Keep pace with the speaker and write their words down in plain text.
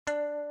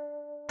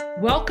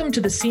Welcome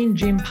to the Scene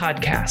Gene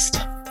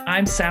podcast.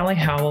 I'm Sally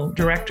Howell,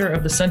 Director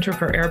of the Center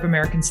for Arab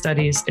American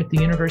Studies at the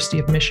University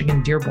of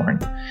Michigan, Dearborn.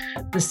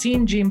 The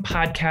Scene Gene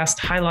podcast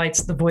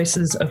highlights the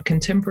voices of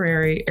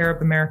contemporary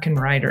Arab American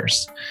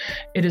writers.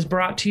 It is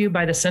brought to you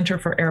by the Center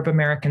for Arab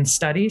American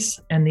Studies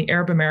and the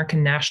Arab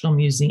American National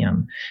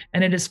Museum,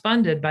 and it is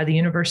funded by the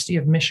University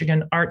of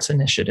Michigan Arts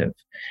Initiative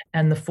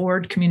and the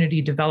Ford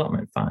Community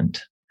Development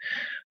Fund.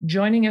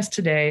 Joining us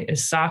today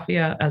is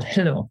Safia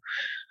Al-Hillo,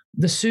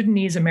 the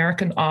Sudanese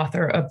American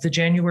author of The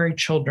January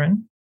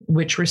Children,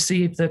 which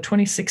received the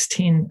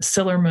 2016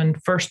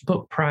 Sillerman First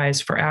Book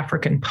Prize for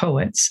African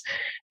Poets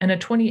and a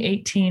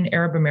 2018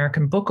 Arab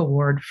American Book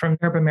Award from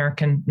the Arab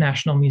American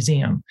National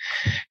Museum.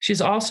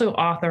 She's also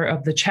author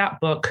of the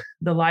chapbook,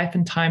 The Life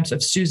and Times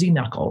of Susie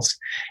Knuckles.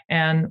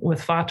 And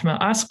with Fatma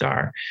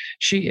Asghar,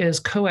 she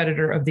is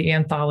co-editor of the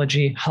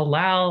anthology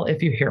Halal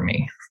If You Hear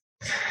Me.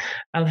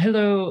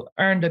 Al-Hillo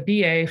earned a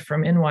BA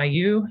from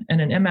NYU and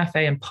an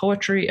MFA in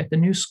poetry at the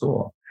New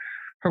School.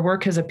 Her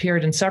work has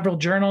appeared in several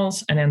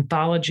journals and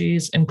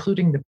anthologies,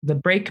 including the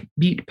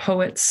Breakbeat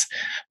Poets,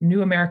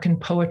 New American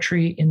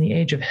Poetry in the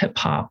Age of Hip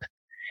Hop,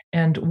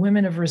 and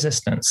Women of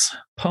Resistance,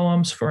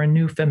 Poems for a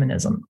New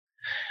Feminism.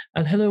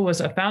 Al-Hillo was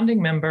a founding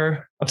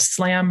member of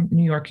SLAM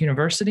New York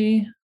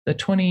University, the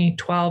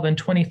 2012 and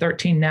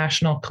 2013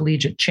 National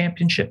Collegiate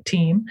Championship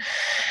team,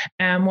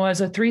 and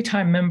was a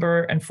three-time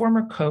member and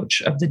former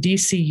coach of the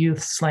DC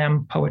Youth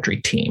Slam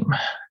Poetry team.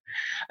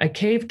 A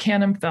Cave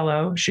Canem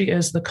Fellow, she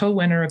is the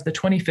co-winner of the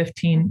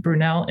 2015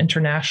 Brunel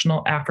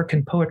International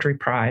African Poetry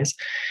Prize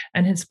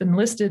and has been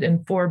listed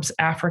in Forbes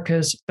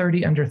Africa's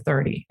 30 Under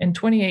 30. In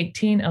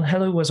 2018,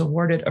 Al-Hillo was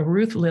awarded a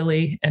Ruth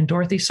Lilly and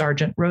Dorothy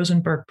Sargent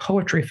Rosenberg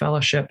Poetry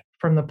Fellowship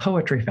from the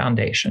Poetry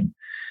Foundation.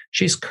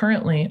 She's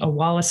currently a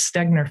Wallace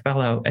Stegner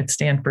Fellow at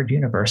Stanford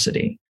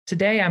University.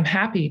 Today, I'm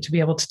happy to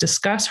be able to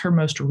discuss her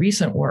most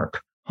recent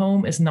work,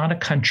 Home is Not a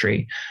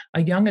Country,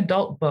 a young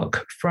adult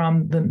book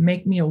from the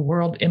Make Me a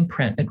World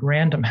imprint at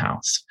Random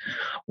House.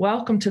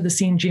 Welcome to the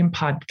Scene Gene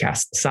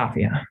podcast,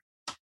 Safia.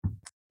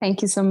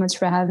 Thank you so much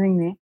for having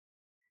me.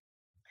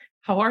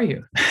 How are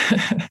you?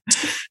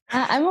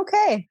 I'm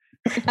okay.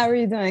 How are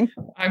you doing?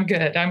 I'm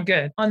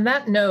good. On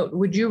that note,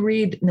 would you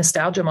read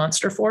Nostalgia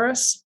Monster for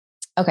us?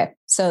 Okay,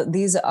 so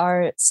these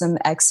are some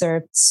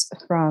excerpts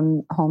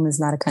from Home is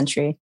Not a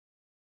Country.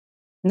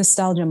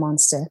 Nostalgia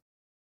Monster.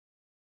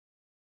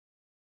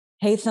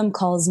 Haytham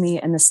calls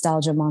me a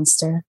nostalgia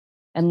monster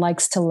and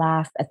likes to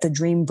laugh at the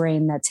dream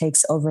brain that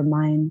takes over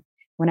mine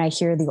when I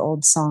hear the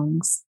old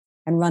songs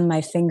and run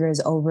my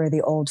fingers over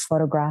the old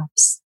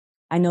photographs.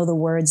 I know the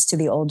words to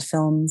the old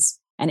films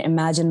and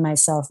imagine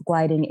myself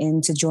gliding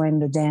in to join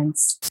the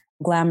dance,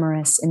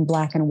 glamorous in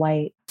black and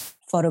white,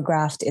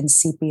 photographed in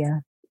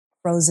sepia,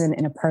 frozen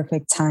in a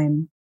perfect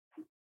time.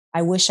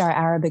 I wish our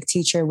Arabic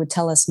teacher would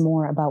tell us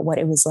more about what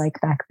it was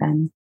like back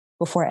then,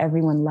 before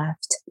everyone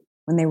left,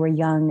 when they were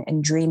young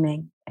and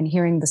dreaming and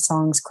hearing the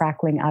songs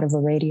crackling out of the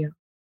radio.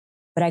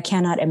 But I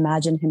cannot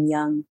imagine him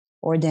young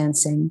or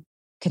dancing,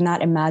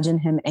 cannot imagine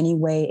him any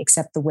way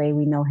except the way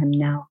we know him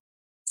now,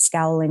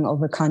 scowling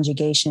over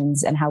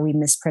conjugations and how we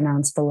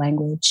mispronounce the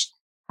language,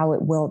 how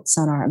it wilts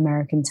on our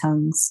American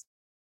tongues.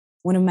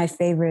 One of my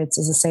favorites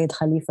is a Sayyid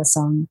Khalifa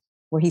song,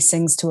 where he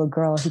sings to a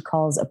girl he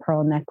calls a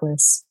pearl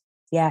necklace,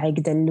 Ya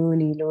Igdal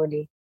Luli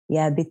Luli,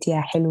 Ya Bit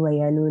Ya Hilwa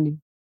Ya Luli,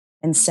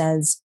 and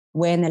says,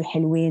 Wain al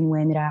Hilween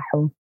Wain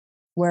Rahu.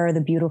 Where are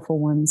the beautiful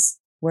ones?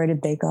 Where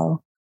did they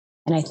go?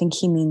 And I think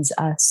he means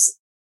us,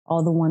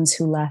 all the ones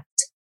who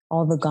left,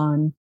 all the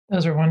gone.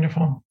 Those are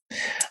wonderful.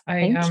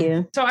 Thank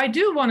you. So I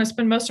do want to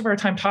spend most of our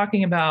time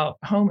talking about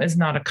Home is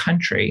Not a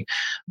Country,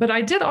 but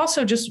I did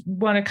also just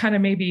want to kind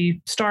of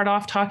maybe start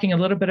off talking a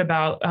little bit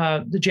about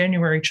the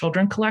January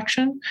Children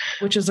collection,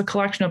 which is a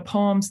collection of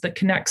poems that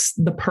connects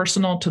the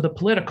personal to the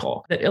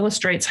political, that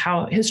illustrates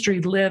how history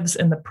lives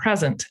in the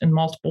present in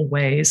multiple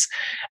ways,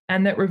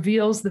 and that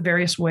reveals the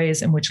various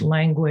ways in which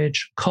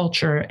language,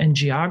 culture, and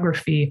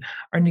geography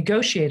are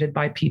negotiated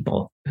by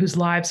people whose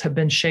lives have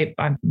been shaped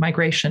by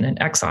migration and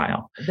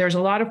exile. There's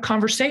a lot of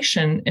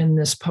conversation in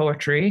this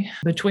poetry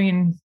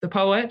between the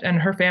poet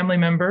and her family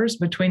members,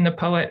 between the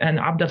poet and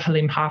Abd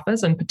al-Halim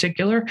Hafiz in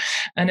particular,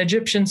 an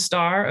Egyptian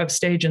star of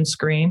stage and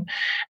screen,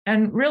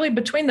 and really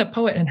between the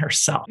poet and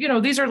herself. You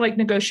know, these are like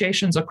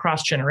negotiations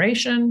across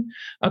generation,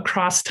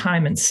 across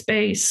time and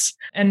space,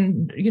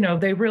 and, you know,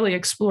 they really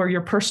explore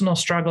your personal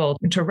struggle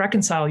to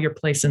reconcile your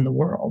place in the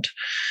world.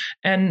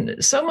 And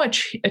so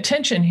much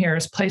attention here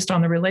is placed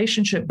on the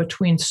relationship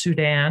between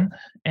Sudan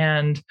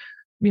and,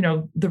 you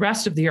know, the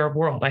rest of the Arab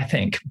world, I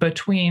think,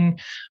 between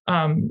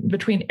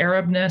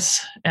Arabness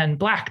and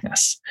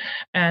Blackness.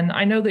 And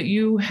I know that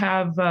you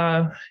have,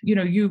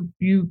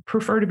 you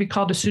prefer to be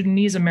called a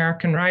Sudanese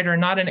American writer,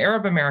 not an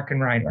Arab American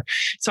writer.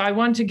 So I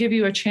wanted to give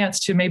you a chance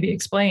to maybe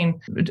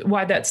explain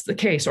why that's the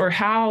case, or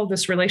how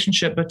this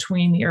relationship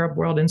between the Arab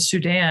world and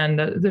Sudan,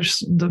 there's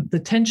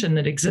the tension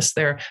that exists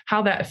there,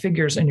 how that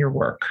figures in your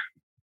work.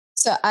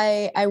 So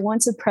I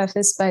want to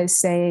preface by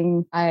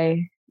saying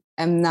I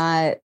am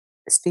not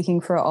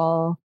speaking for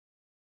all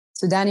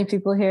Sudani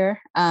people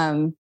here.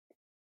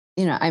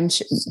 I'm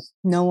sure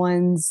no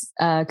one's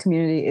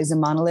community is a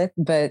monolith,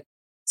 but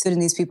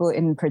Sudanese people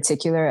in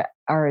particular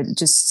are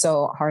just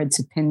so hard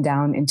to pin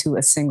down into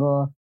a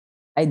single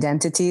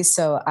identity.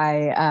 So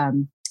I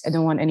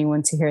don't want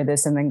anyone to hear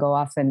this and then go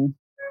off and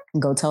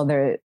go tell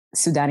their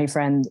Sudani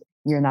friend,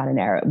 you're not an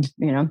Arab.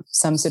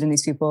 Some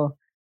Sudanese people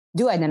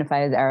do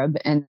identify as Arab,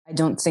 and I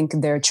don't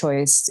think their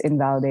choice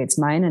invalidates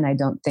mine, and I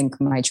don't think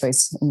my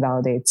choice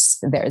invalidates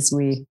theirs.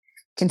 We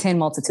contain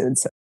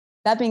multitudes.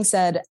 That being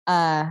said,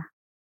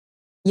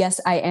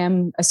 yes, I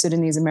am a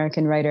Sudanese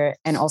American writer,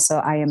 and also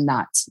I am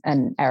not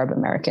an Arab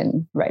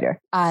American writer.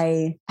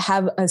 I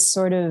have a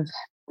sort of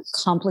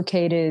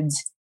complicated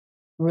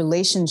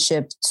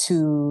relationship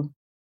to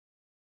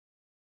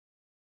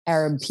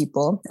Arab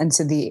people and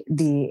to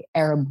the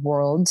Arab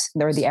world,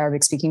 or the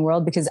Arabic speaking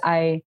world, because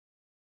I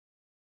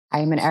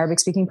am an Arabic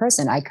speaking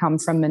person. I come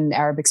from an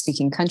Arabic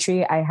speaking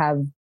country. I have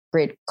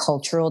great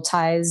cultural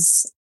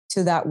ties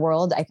to that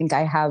world. I think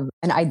I have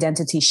an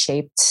identity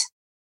shaped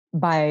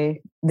by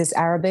this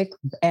Arabic,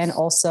 and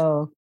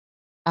also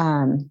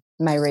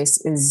my race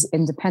is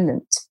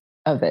independent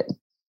of it.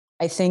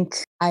 I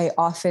think I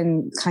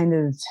often kind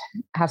of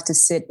have to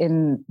sit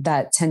in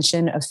that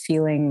tension of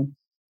feeling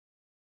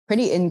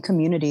pretty in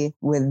community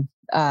with,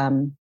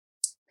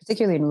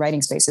 particularly in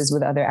writing spaces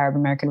with other Arab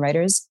American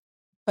writers,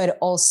 but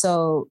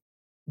also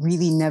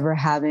really never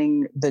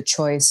having the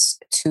choice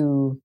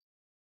to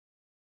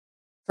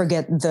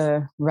forget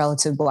the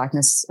relative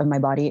Blackness of my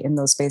body in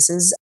those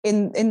spaces.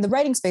 In the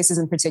writing spaces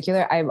in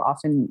particular, I've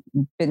often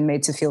been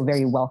made to feel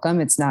very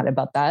welcome. It's not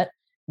about that.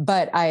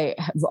 But I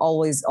have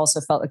always also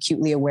felt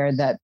acutely aware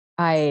that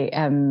I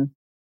am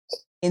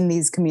in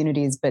these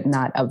communities, but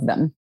not of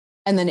them.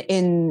 And then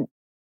in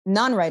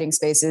non-writing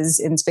spaces,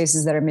 in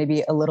spaces that are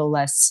maybe a little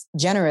less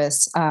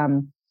generous,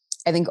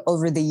 I think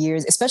over the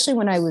years, especially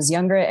when I was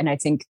younger and I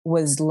think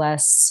was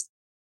less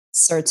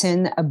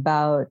certain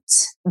about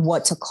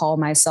what to call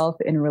myself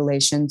in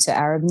relation to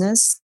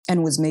Arabness,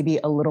 and was maybe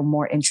a little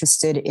more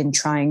interested in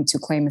trying to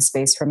claim a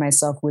space for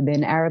myself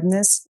within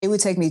Arabness, it would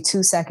take me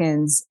 2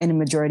 seconds in a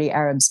majority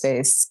Arab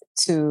space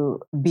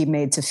to be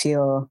made to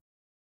feel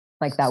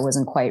like that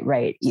wasn't quite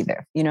right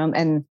either,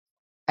 and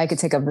I could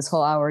take up this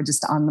whole hour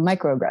just on the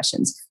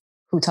microaggressions.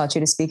 Who taught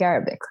you to speak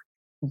Arabic?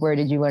 Where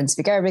did you learn to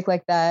speak Arabic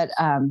like that?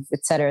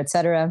 Et cetera, et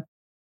cetera.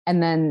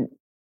 And then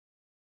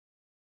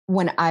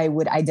when I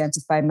would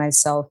identify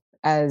myself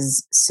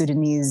as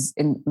Sudanese,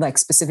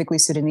 specifically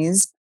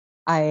Sudanese,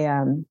 I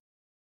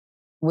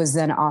was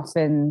then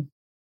often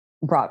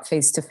brought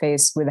face to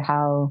face with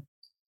how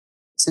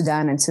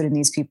Sudan and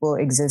Sudanese people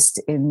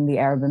exist in the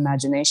Arab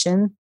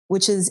imagination,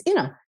 which is,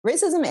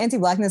 racism,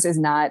 anti-Blackness is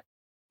not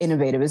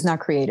innovative. It's not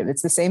creative.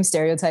 It's the same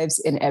stereotypes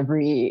in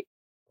every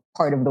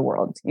part of the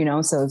world,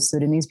 so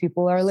Sudanese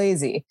people are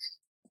lazy.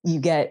 You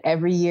get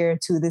every year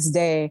to this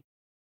day,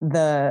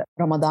 the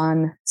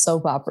Ramadan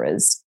soap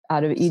operas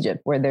out of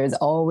Egypt, where there's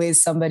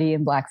always somebody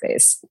in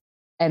blackface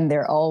and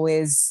they're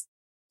always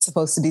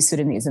supposed to be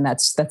Sudanese. And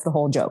that's the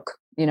whole joke,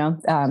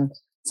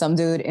 some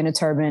dude in a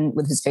turban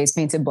with his face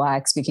painted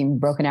black, speaking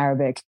broken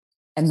Arabic.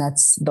 And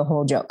that's the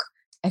whole joke.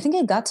 I think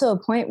it got to a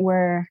point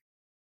where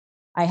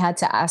I had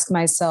to ask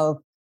myself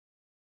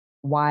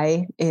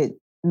why it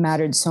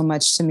mattered so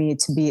much to me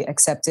to be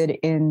accepted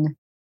in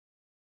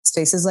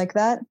spaces like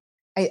that.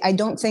 I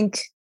don't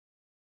think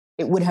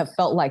it would have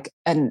felt like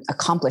an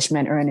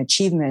accomplishment or an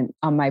achievement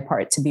on my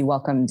part to be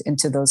welcomed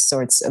into those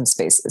sorts of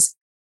spaces.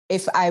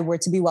 If I were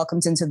to be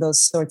welcomed into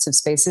those sorts of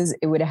spaces,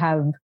 it would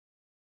have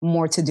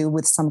more to do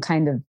with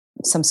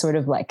some sort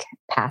of like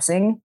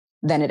passing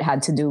than it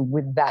had to do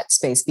with that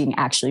space being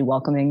actually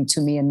welcoming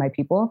to me and my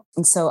people.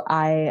 And so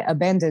I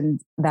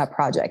abandoned that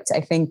project. I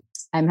think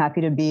I'm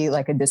happy to be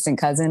like a distant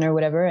cousin or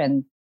whatever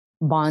and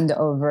bond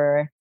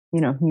over,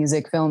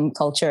 music, film,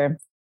 culture,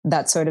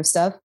 that sort of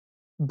stuff.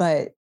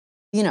 But,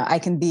 I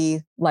can be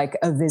like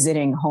a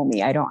visiting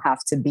homie. I don't have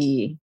to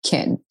be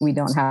kin. We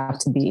don't have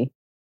to be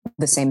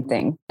the same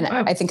thing. And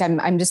I think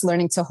I'm just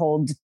learning to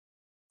hold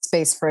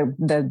space for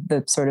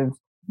the sort of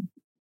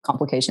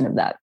complication of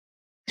that.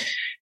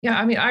 Yeah,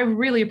 I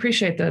really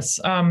appreciate this.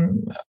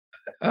 I'm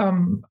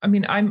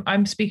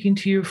speaking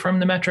to you from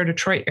the Metro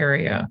Detroit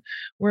area,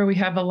 where we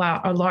have a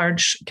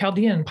large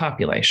Chaldean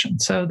population.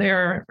 So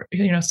they're,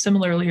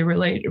 similarly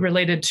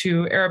related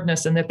to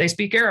Arabness in that they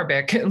speak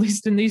Arabic, at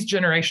least in these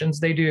generations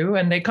they do.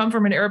 And they come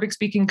from an Arabic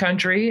speaking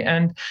country,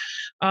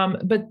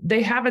 but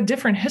they have a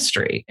different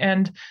history.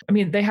 And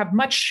they have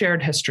much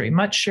shared history,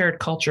 much shared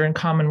culture in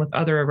common with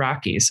other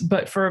Iraqis.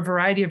 But for a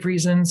variety of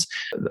reasons,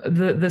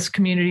 this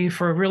community,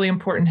 for really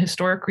important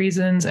historic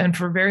reasons and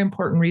for very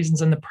important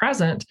reasons in the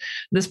present,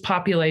 this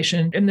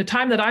population, in the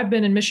time that I've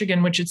been in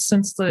Michigan, which is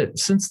since the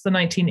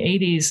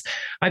 1980s,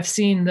 I've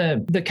seen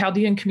the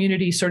Chaldean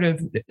community sort of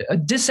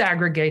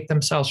disaggregate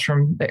themselves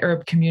from the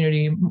Arab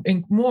community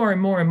more and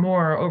more and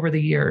more over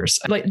the years.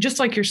 Just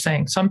like you're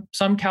saying,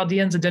 some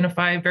Chaldeans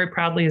identify very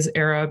proudly as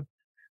Arab.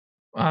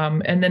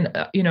 And then,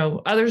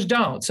 others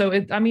don't. So,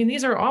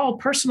 these are all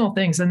personal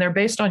things, and they're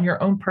based on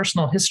your own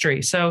personal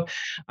history. So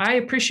I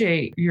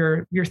appreciate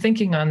your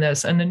thinking on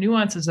this and the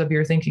nuances of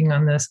your thinking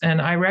on this.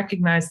 And I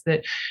recognize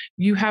that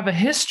you have a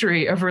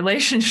history of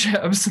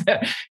relationships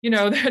that,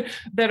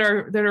 that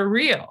are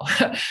real,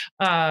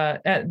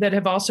 that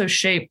have also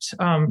shaped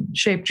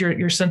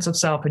your sense of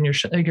self and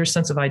your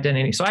sense of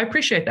identity. So I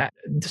appreciate that.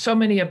 So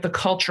many of the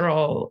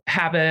cultural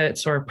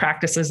habits or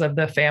practices of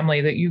the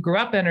family that you grew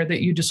up in or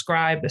that you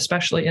described,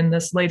 especially in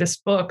this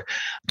latest book,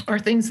 are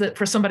things that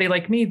for somebody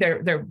like me,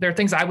 they're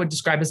things I would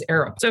describe as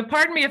Arab. So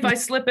pardon me if I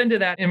slip into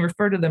that and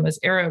refer to them as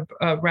Arab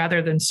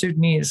rather than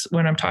Sudanese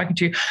when I'm talking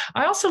to you.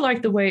 I also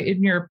like the way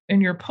in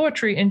your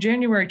poetry in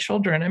January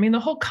Children, the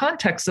whole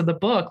context of the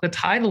book, the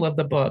title of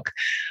the book,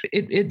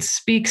 it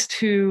speaks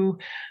to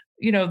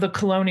the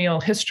colonial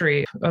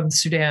history of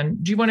Sudan.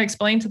 Do you want to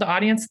explain to the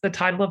audience the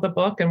title of the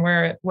book and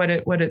what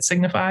it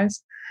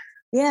signifies?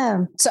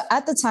 Yeah. So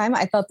at the time,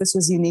 I thought this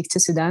was unique to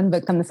Sudan,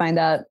 but come to find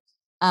out,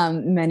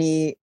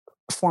 many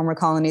former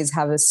colonies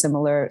have a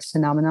similar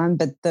phenomenon.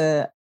 But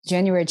the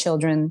January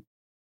Children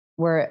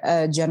were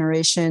a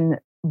generation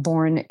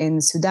born in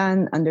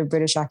Sudan under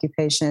British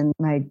occupation.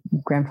 My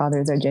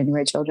grandfathers are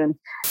January Children.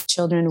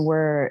 Children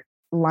were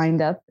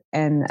lined up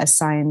and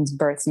assigned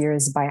birth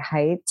years by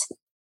height,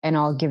 and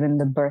all given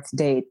the birth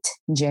date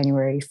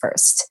January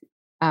 1st.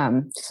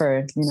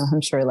 For,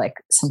 I'm sure like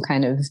some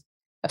kind of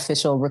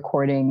official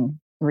recording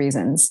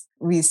reasons.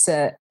 We used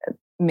to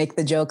make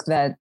the joke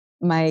that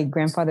my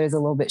grandfather is a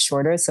little bit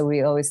shorter, so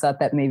we always thought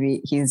that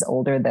maybe he's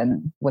older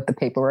than what the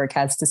paperwork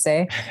has to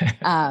say.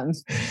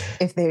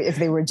 If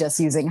they were just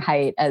using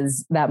height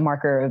as that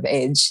marker of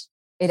age,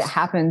 it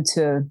happened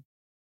to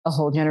a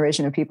whole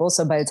generation of people.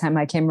 So by the time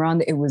I came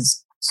around, it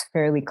was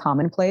fairly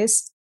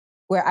commonplace.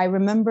 Where I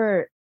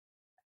remember,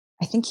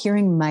 I think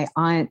hearing my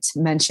aunt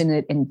mention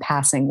it in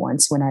passing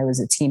once when I was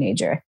a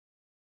teenager,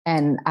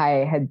 and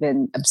I had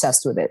been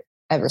obsessed with it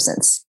ever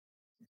since.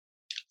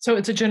 So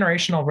it's a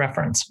generational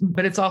reference,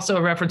 but it's also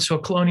a reference to a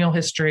colonial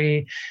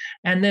history.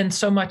 And then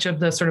so much of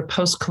the sort of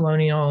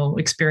post-colonial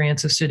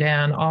experience of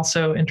Sudan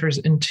also enters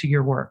into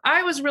your work.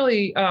 I was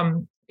really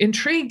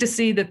intrigued to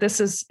see that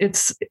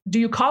do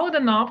you call it a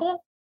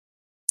novel?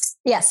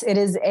 Yes, it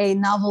is a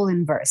novel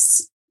in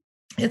verse.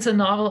 It's a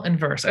novel in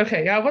verse.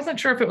 Okay. I wasn't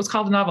sure if it was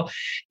called a novel.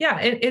 Yeah.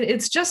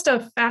 It's just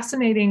a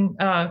fascinating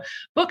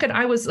book. And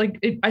I was like,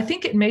 I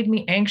think it made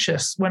me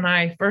anxious when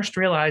I first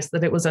realized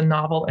that it was a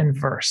novel in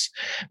verse,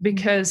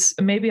 because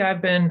maybe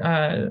I've been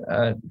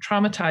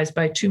traumatized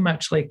by too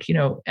much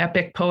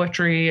epic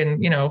poetry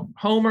and,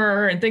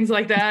 Homer and things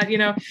like that,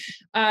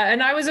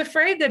 and I was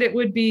afraid that it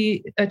would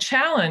be a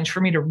challenge for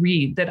me to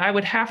read, that I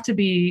would have to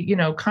be,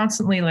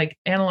 constantly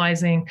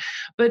analyzing,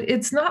 but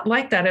it's not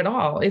like that at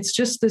all. It's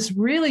just this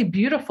really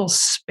beautiful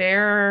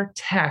spare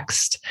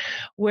text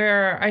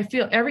where I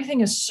feel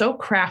everything is so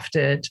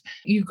crafted.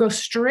 You go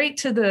straight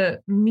to the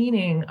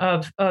meaning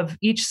of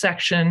each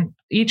section.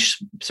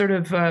 Each sort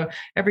of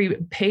every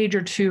page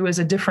or two is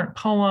a different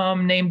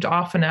poem named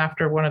often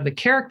after one of the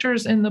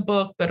characters in the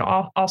book, but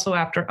also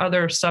after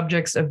other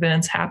subjects,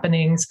 events,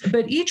 happenings.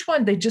 But each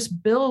one, they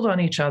just build on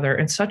each other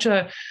in such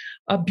a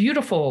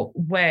beautiful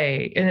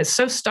way. And it's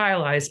so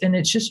stylized, and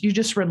you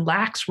just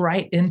relax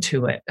right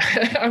into it.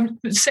 I'm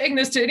saying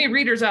this to any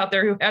readers out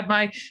there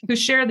who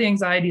share the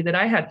anxiety that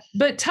I had.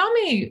 But tell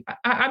me,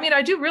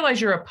 I do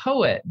realize you're a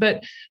poet,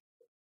 but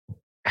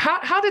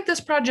how did this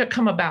project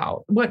come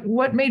about?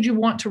 What made you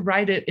want to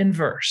write it in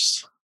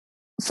verse?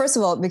 First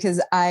of all,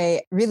 because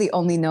I really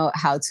only know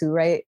how to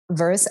write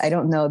verse. I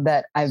don't know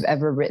that I've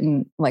ever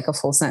written like a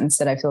full sentence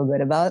that I feel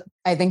good about.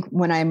 I think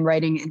when I'm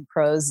writing in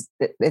prose,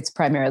 it's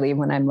primarily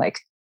when I'm like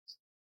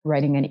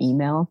writing an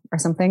email or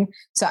something.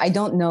 So I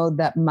don't know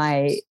that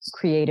my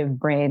creative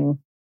brain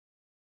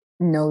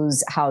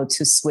knows how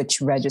to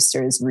switch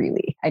registers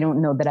really. I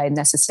don't know that I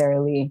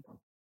necessarily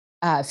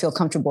feel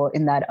comfortable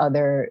in that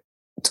other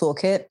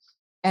toolkit.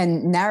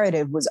 And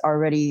narrative was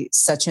already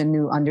such a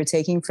new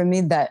undertaking for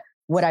me that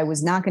what I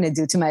was not going to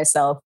do to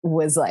myself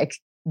was like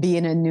be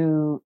in a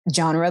new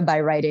genre by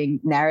writing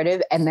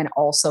narrative and then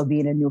also be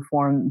in a new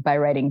form by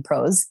writing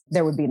prose.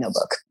 There would be no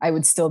book. I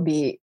would still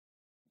be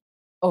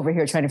over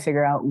here trying to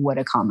figure out what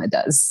a comma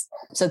does.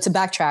 So to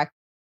backtrack,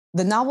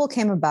 the novel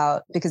came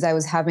about because I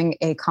was having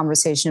a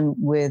conversation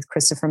with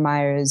Christopher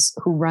Myers,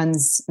 who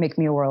runs Make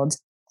Me a World.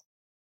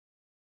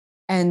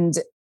 And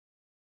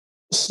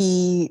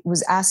he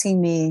was asking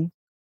me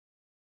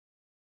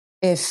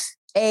if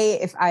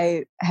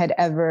I had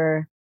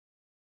ever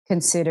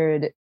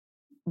considered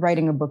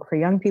writing a book for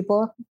young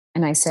people.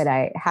 And I said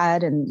I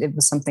had, and it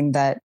was something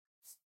that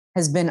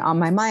has been on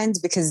my mind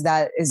because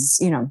that is,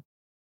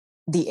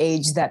 the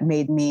age that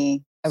made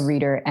me a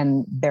reader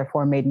and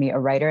therefore made me a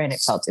writer. And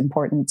it felt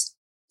important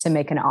to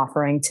make an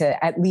offering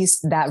to at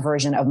least that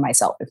version of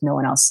myself, if no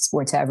one else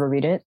were to ever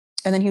read it.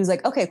 And then he was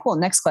like, okay, cool.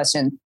 Next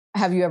question.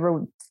 Have you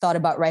ever thought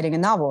about writing a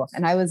novel?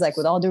 And I was like,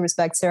 with all due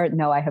respect, sir,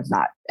 no, I have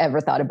not ever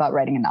thought about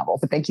writing a novel,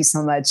 but thank you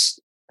so much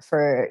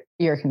for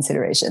your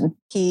consideration.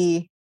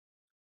 He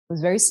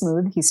was very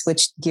smooth. He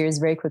switched gears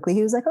very quickly.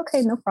 He was like,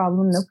 okay, no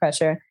problem, no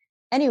pressure.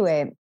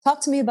 Anyway,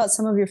 talk to me about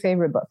some of your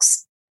favorite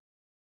books.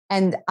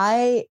 And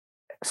I,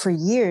 for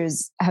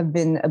years, have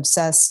been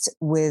obsessed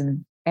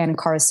with Anne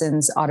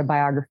Carson's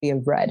autobiography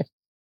of Red,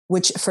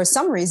 which for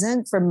some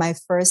reason, for my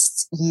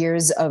first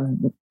years of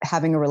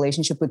having a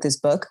relationship with this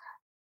book,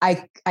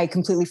 I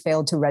completely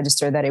failed to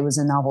register that it was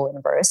a novel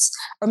in verse.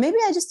 Or maybe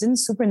I just didn't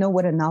super know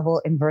what a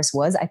novel in verse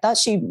was. I thought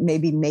she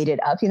maybe made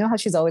it up. You know how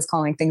she's always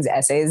calling things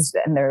essays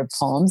and they're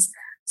poems.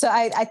 So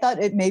I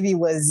thought it maybe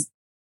was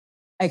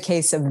a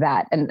case of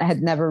that. And I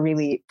had never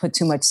really put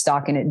too much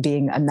stock in it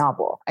being a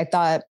novel. I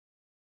thought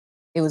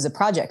it was a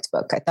project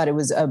book. I thought it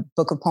was a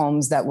book of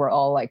poems that were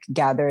all like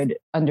gathered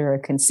under a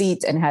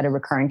conceit and had a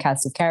recurring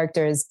cast of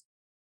characters.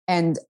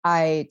 And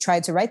I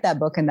tried to write that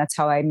book, and that's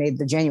how I made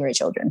The January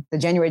Children. The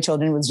January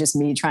Children was just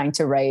me trying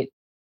to write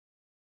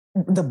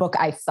the book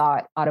I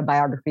thought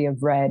Autobiography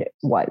of Red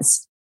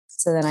was.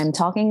 So then I'm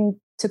talking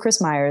to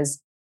Chris Myers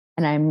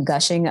and I'm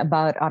gushing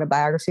about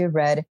Autobiography of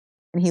Red,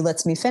 and he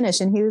lets me finish.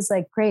 And he was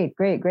like, great,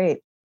 great, great.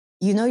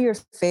 You know, your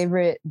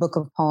favorite book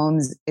of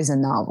poems is a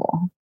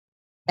novel.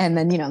 And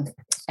then, you know,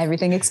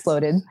 everything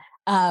exploded.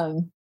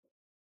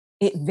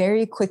 It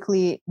very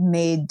quickly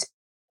made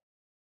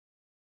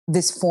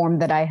this form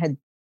that I had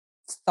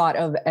thought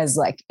of as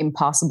like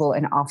impossible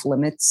and off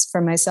limits for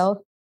myself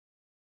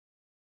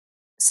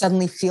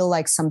suddenly feel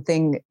like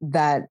something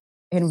that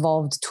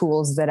involved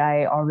tools that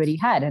I already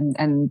had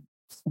and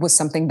was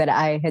something that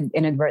I had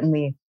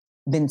inadvertently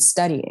been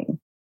studying.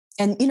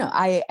 And, you know,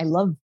 I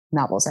love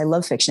novels, I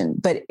love fiction,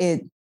 but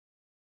it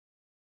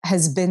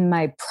has been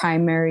my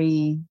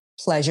primary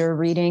pleasure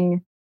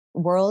reading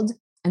world.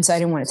 And so I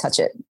didn't want to touch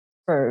it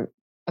for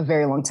a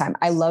very long time.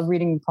 I love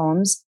reading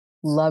poems,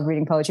 love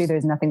reading poetry.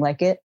 There's nothing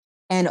like it.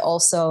 And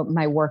also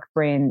my work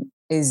brain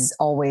is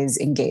always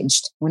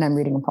engaged when I'm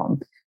reading a poem.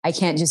 I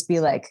can't just be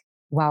like,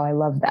 wow, I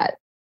love that.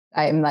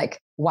 I'm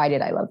like, why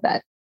did I love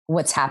that?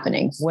 What's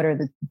happening? What are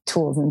the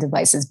tools and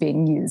devices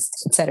being used,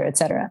 et cetera, et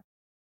cetera.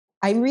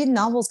 I read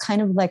novels kind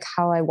of like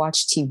how I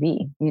watch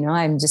TV. You know,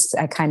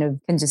 I kind of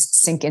can just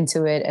sink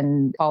into it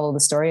and follow the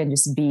story and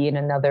just be in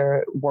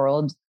another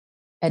world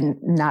and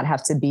not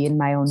have to be in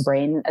my own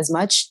brain as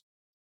much.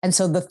 And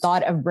so the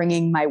thought of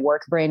bringing my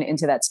work brain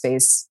into that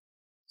space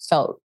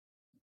felt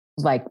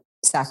like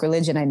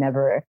sacrilege. And I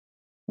never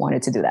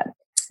wanted to do that,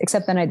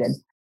 except then I did.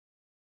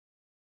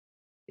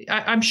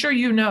 I'm sure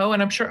you know,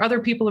 and I'm sure other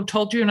people have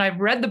told you, and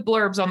I've read the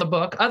blurbs on the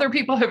book. Other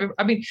people have,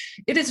 I mean,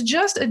 it is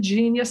just a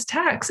genius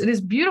text. It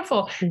is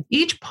beautiful.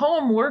 Each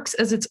poem works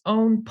as its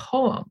own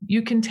poem.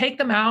 You can take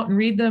them out and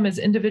read them as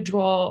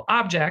individual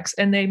objects,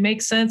 and they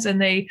make sense,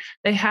 and they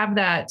have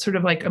that sort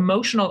of like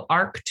emotional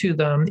arc to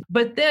them.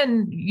 But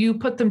then you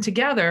put them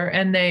together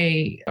and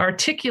they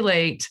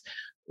articulate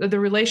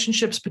the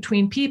relationships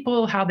between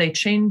people, how they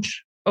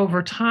change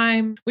over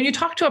time. When you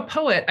talk to a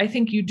poet, I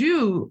think you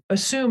do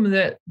assume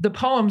that the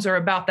poems are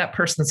about that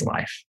person's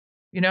life,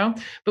 you know?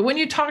 But when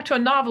you talk to a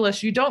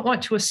novelist, you don't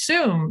want to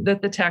assume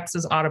that the text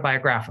is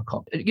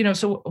autobiographical. You know,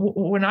 so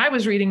when I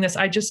was reading this,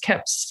 I just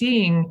kept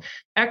seeing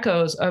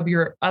echoes of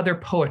your other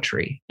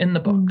poetry in the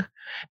book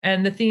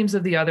and the themes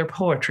of the other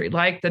poetry,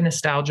 like the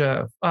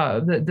nostalgia.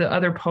 The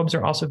other poems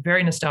are also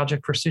very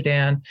nostalgic for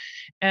Sudan.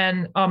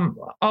 And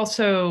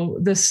also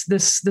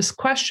this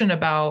question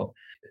about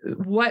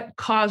what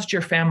caused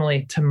your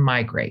family to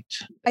migrate?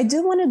 I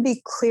do want to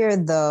be clear,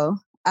 though.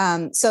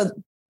 So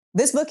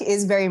this book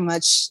is very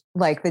much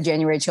like the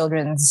January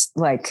Children's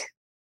like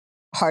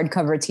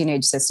hardcover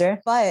teenage sister,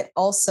 but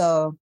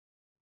also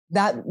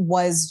that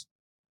was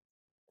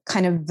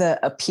kind of the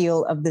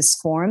appeal of this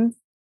form.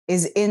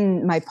 Is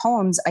in my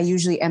poems, I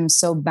usually am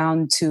so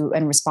bound to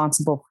and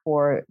responsible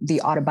for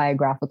the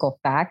autobiographical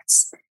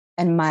facts,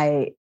 and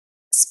my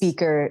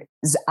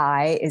speaker's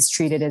I is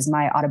treated as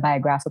my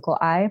autobiographical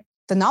I.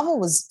 The novel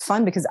was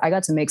fun because I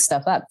got to make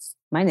stuff up.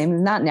 My name is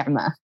not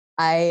Nirma.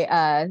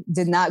 I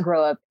did not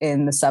grow up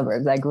in the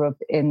suburbs. I grew up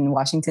in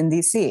Washington,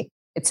 D.C.,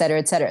 et cetera,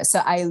 et cetera.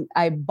 So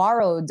I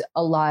borrowed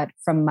a lot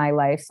from my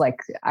life. Like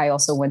I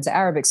also went to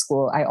Arabic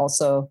school. I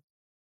also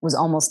was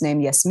almost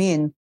named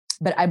Yasmin,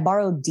 but I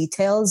borrowed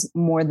details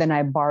more than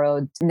I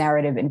borrowed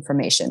narrative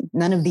information.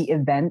 None of the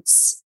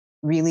events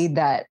really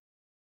that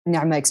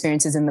Nirma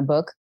experiences in the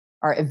book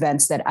are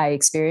events that I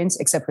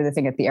experienced, except for the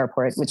thing at the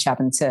airport, which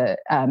happened to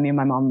me and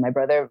my mom and my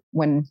brother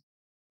when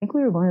I think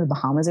we were going to the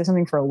Bahamas or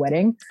something for a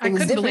wedding. I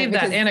couldn't believe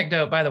that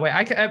anecdote, by the way.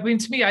 I mean,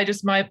 to me, I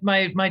just,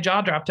 my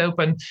jaw dropped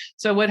open.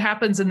 So what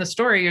happens in the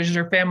story is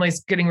your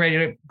family's getting ready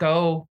to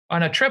go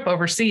on a trip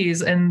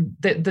overseas, and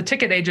the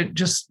ticket agent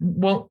just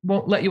won't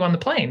let you on the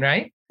plane,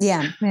 right?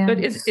 Yeah. But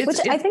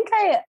I think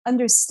I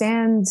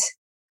understand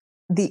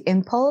the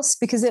impulse,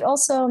 because it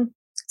also,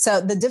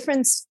 so the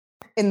difference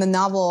in the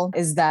novel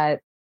is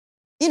that,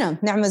 you know,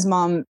 Nirma's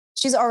mom,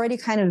 she's already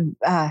kind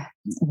of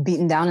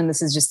beaten down, and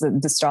this is just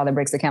the straw that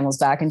breaks the camel's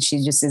back, and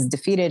she just is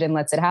defeated and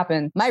lets it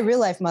happen. My real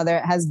life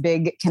mother has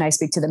big, can I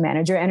speak to the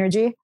manager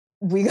energy?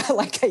 We got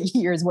like a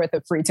year's worth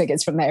of free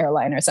tickets from the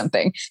airline or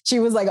something. She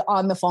was like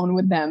on the phone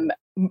with them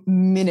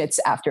minutes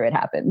after it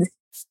happened.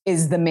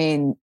 is the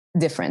main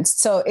difference.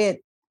 So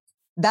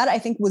that I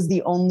think was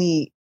the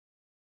only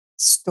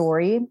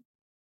story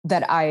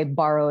that I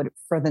borrowed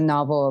for the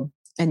novel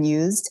and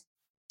used.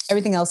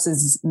 Everything else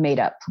is made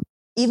up.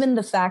 Even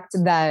the fact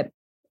that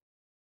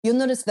you'll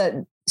notice that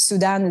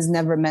Sudan is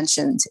never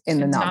mentioned in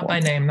the novel.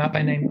 Not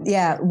by name.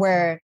 Yeah,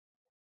 where,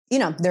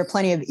 there are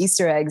plenty of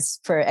Easter eggs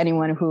for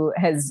anyone who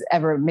has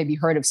ever maybe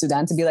heard of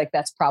Sudan to be like,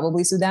 that's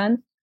probably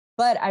Sudan.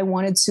 But I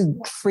wanted to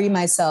free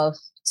myself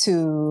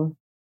to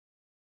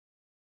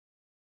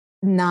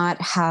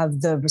not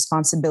have the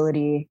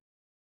responsibility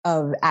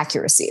of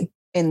accuracy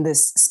in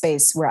this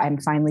space where I'm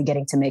finally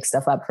getting to make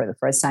stuff up for the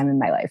first time in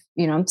my life,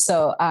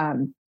 So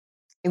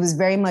it was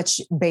very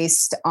much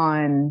based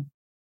on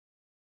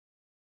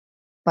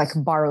like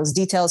borrows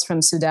details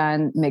from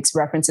Sudan, makes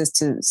references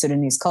to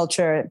Sudanese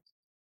culture.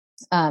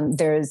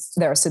 There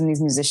are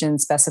Sudanese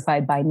musicians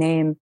specified by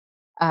name.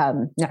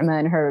 Naama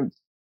and her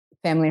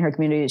family and her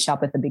community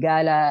shop at the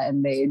Bigala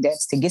and they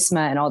dance to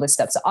Gisma and all this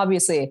stuff. So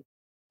obviously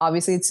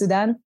it's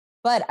Sudan,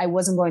 but I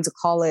wasn't going to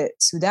call it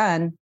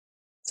Sudan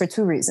for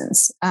two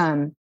reasons.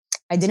 I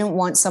didn't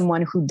want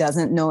someone who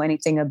doesn't know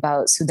anything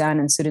about Sudan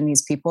and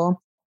Sudanese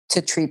people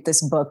to treat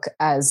this book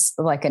as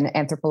like an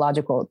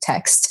anthropological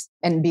text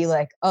and be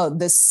like,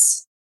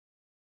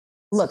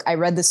 look, I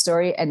read the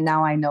story and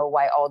now I know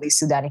why all these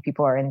Sudani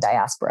people are in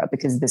diaspora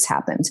because this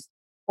happened.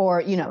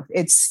 Or,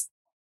 it's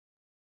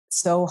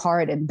so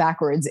hard and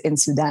backwards in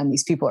Sudan.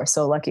 These people are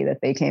so lucky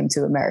that they came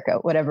to America,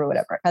 whatever.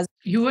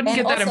 You wouldn't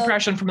get that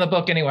impression from the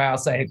book anyway, I'll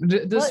say.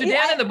 The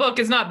Sudan in the book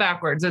is not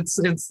backwards. It's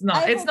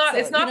not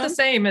the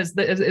same as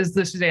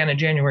the Sudan in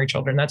January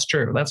Children. That's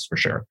true. That's for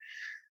sure.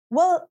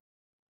 Well,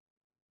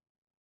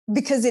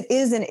 because it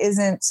is and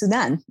isn't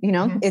Sudan,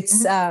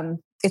 Mm-hmm.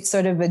 It's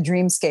sort of a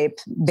dreamscape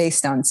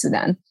based on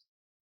Sudan.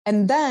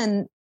 And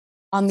then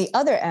on the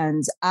other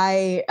end,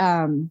 I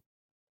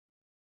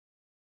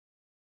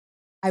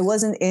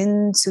wasn't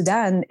in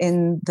Sudan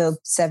in the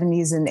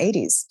 70s and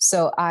 80s.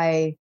 So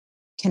I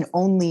can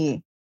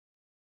only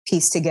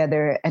piece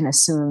together and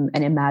assume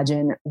and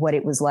imagine what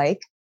it was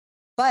like.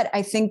 But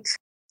I think,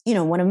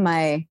 one of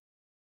my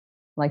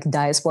like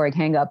diasporic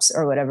hangups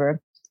or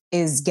whatever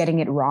is getting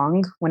it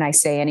wrong when I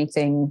say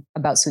anything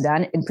about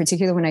Sudan, in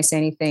particular when I say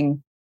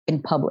anything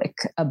in public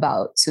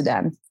about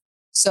Sudan.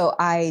 So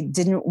I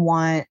didn't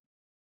want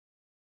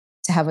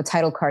to have a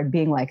title card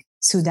being like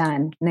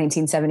Sudan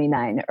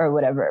 1979 or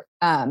whatever,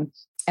 and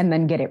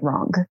then get it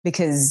wrong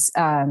because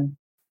that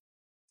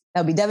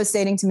would be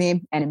devastating to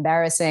me and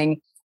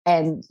embarrassing.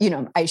 And,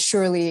 I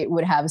surely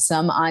would have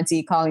some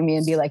auntie calling me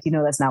and be like,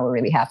 that's not what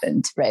really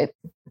happened. Right.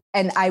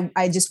 And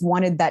I just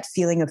wanted that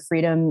feeling of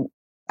freedom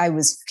I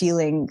was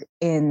feeling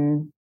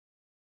in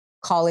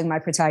calling my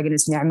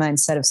protagonist Naama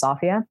instead of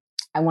Safia.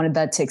 I wanted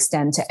that to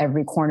extend to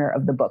every corner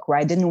of the book where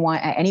I didn't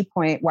want at any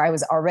point where I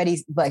was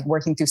already like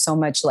working through so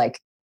much like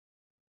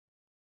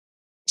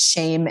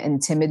shame and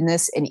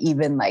timidness and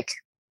even like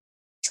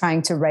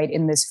trying to write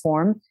in this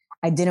form.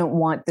 I didn't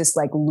want this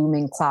like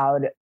looming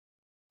cloud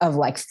of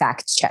like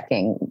fact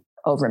checking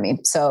over me.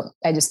 So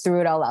I just threw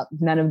it all out.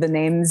 None of the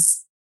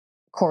names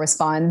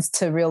correspond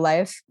to real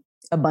life.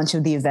 A bunch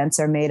of the events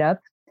are made up.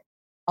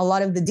 A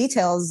lot of the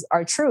details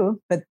are true,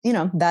 but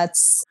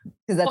that's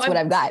because that's what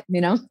I've got,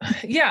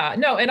 Yeah,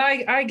 no. And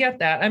I get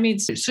that. I mean,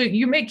 so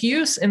you make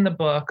use in the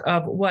book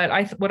of what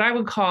I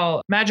would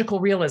call magical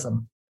realism.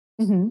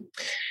 Mm-hmm.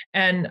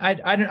 And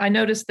I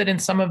noticed that in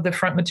some of the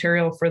front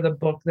material for the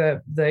book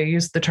that they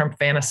use the term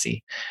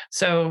fantasy.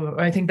 So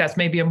I think that's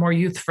maybe a more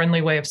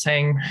youth-friendly way of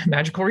saying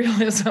magical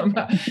realism.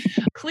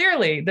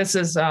 Clearly, this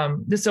is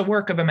a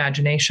work of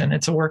imagination.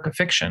 It's a work of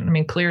fiction. I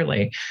mean,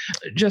 clearly,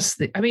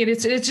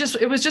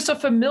 it was just a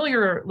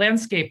familiar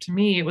landscape to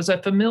me. It was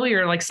a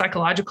familiar like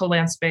psychological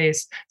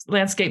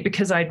landscape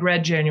because I'd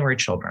read January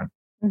Children.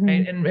 Mm-hmm.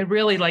 Right? And it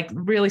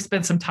really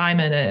spent some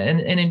time in it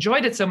and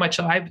enjoyed it so much.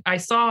 So I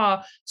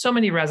saw so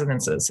many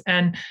resonances.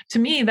 And to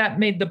me, that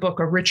made the book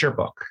a richer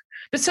book.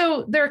 But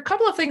so there are a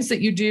couple of things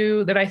that you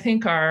do that I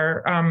think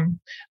are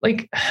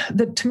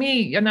to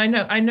me, and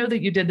I know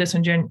that you did this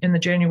in the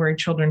January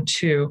Children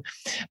too,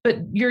 but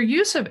your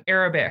use of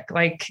Arabic,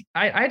 like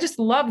I just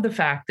love the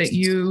fact that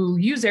you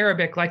use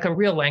Arabic like a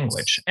real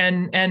language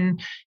and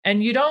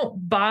you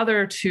don't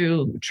bother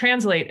to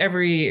translate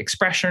every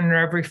expression or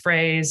every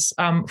phrase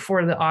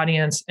for the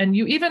audience. And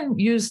you even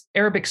use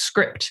Arabic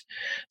script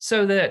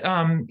so that,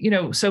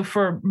 so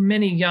for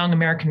many young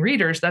American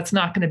readers, that's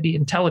not going to be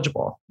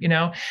intelligible.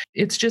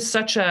 It's just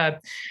such a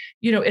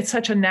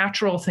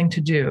natural thing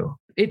to do.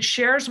 It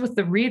shares with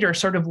the reader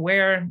sort of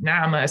where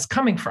Naama is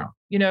coming from.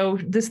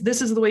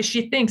 This is the way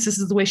she thinks. This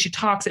is the way she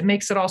talks. It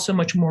makes it all so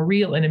much more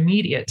real and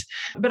immediate.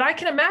 But I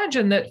can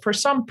imagine that for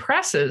some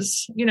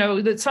presses,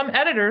 that some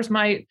editors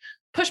might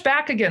push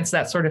back against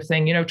that sort of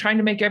thing, trying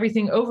to make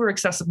everything over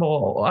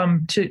accessible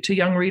to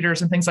young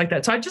readers and things like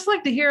that. So I'd just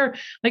like to hear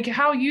like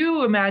how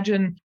you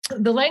imagine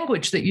the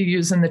language that you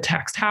use in the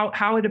text,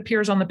 how it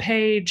appears on the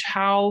page,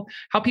 how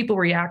people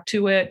react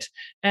to it,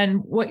 and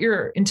what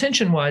your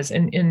intention was.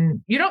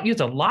 And you don't use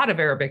a lot of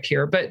Arabic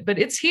here, but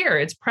it's here,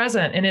 it's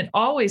present, and it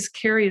always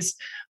carries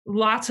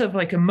lots of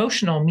like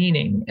emotional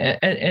meaning,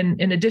 and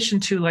in addition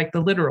to like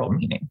the literal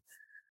meaning.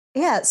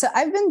 Yeah. So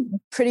I've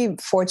been pretty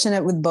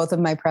fortunate with both of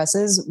my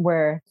presses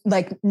where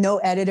like no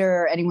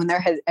editor or anyone there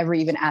has ever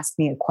even asked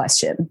me a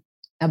question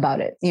about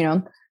it. You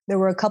know, there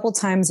were a couple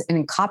times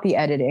in copy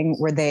editing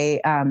where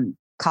they,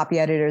 copy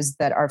editors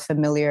that are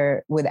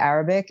familiar with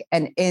Arabic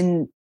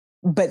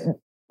but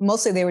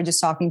mostly they were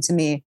just talking to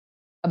me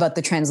about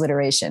the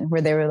transliteration where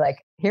they were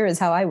like, here is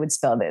how I would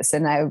spell this.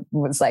 And I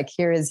was like,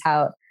 here is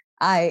how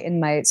I, in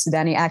my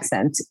Sudani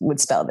accent, would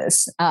spell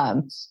this.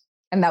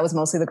 And that was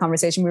mostly the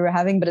conversation we were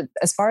having. But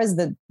as far as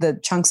the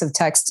chunks of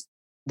text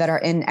that are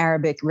in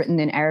Arabic, written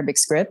in Arabic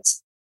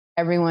script,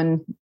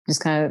 everyone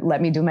just kind of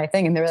let me do my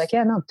thing. And they were like,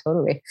 yeah, no,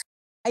 totally.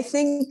 I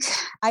think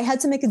I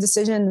had to make a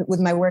decision with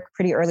my work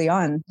pretty early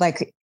on,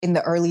 like in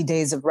the early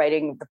days of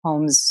writing the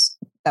poems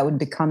that would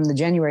become the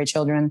January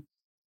Children,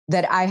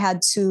 that I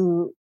had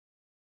to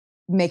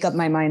make up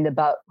my mind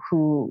about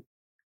who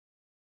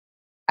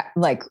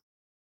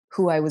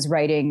I was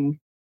writing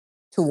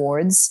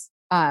towards.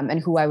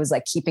 And who I was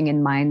like keeping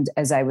in mind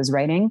as I was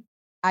writing.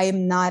 I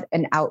am not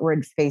an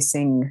outward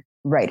facing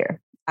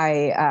writer.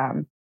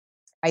 I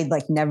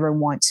like never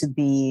want to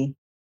be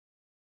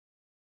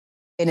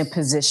in a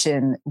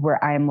position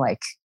where I'm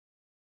like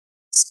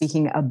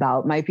speaking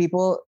about my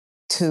people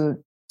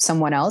to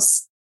someone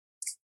else.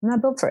 I'm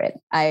not built for it.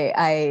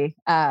 I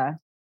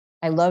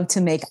love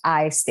to make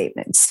I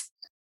statements.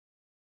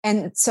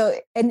 And so,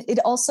 and it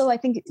also, I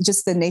think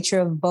just the nature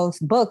of both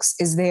books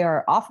is they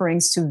are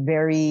offerings to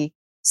very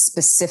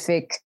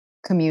specific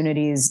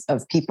communities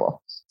of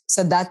people.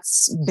 So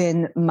that's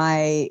been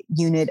my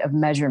unit of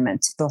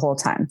measurement the whole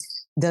time.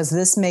 Does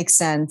this make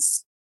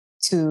sense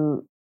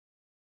to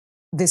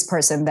this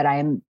person that I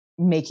am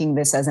making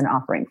this as an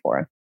offering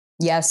for?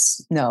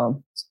 Yes,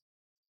 no,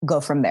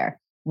 go from there.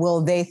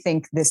 Will they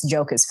think this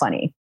joke is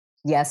funny?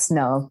 Yes,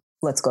 no,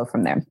 let's go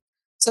from there.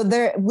 So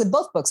there, with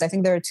both books, I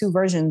think there are two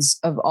versions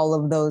of all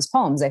of those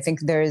poems. I think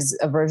there's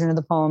a version of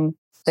the poem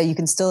that you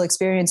can still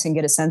experience and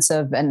get a sense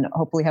of and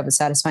hopefully have a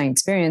satisfying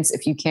experience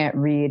if you can't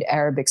read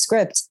Arabic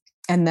script.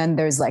 And then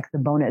there's like the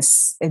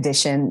bonus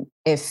edition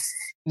if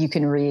you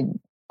can read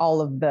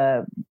all of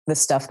the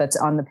stuff that's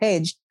on the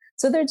page.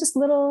 So they're just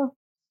little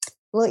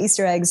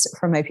Easter eggs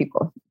for my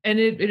people. And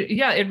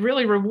it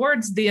really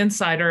rewards the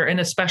insider in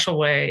a special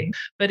way,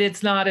 but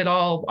it's not at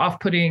all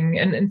off-putting.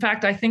 And in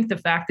fact, I think the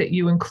fact that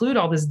you include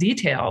all this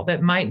detail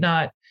that might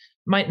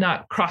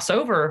not cross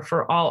over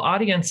for all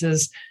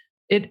audiences,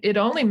 it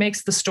only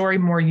makes the story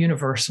more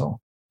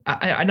universal.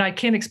 And I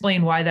can't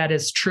explain why that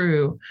is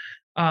true.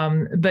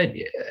 But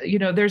you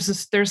know, there's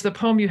the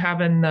poem you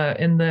have in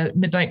the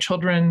Midnight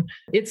Children.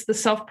 It's the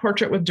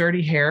self-portrait with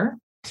dirty hair.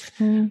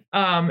 Mm.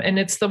 And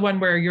it's the one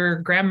where your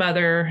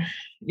grandmother,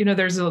 you know,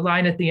 there's a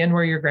line at the end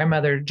where your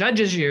grandmother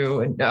judges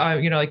you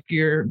and, you know, like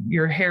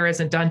your hair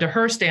isn't done to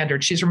her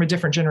standard. She's from a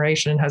different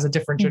generation and has a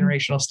different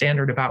generational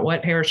standard about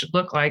what hair should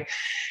look like.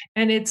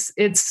 And it's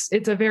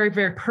a very,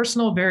 very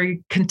personal,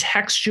 very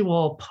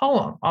contextual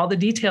poem. All the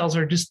details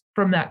are just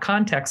from that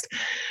context,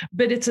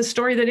 but it's a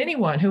story that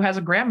anyone who has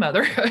a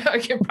grandmother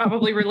can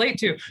probably relate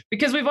to,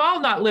 because we've all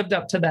not lived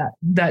up to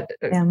that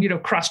you know,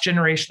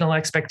 cross-generational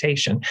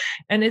expectation.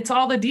 And it's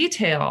all the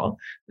detail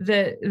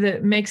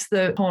that makes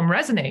the poem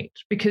resonate,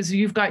 because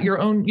you've got your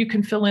own, you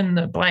can fill in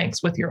the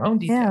blanks with your own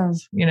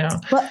details, you know?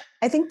 Well,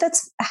 I think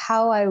that's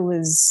how I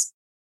was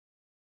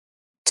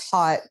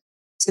taught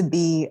to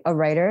be a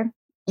writer.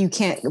 You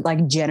can't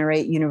like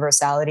generate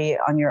universality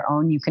on your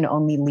own. You can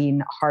only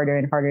lean harder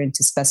and harder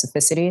into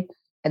specificity,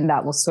 and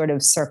that will sort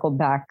of circle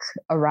back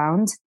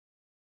around.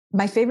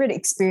 My favorite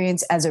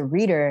experience as a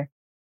reader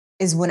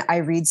is when I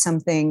read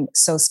something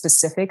so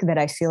specific that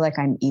I feel like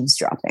I'm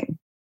eavesdropping.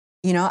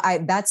 You know, I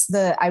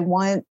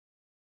want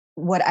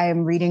what I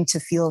am reading to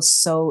feel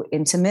so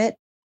intimate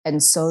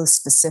and so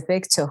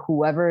specific to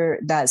whoever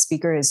that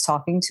speaker is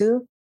talking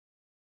to.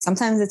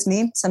 Sometimes it's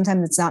me,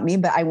 sometimes it's not me,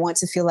 but I want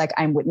to feel like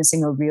I'm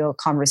witnessing a real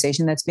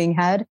conversation that's being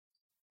had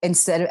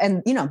instead of,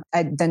 and, you know,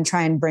 I then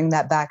try and bring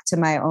that back to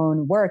my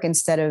own work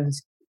instead of,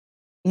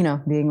 you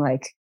know, being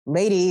like,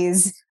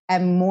 ladies,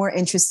 I'm more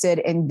interested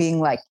in being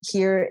like,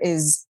 here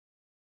is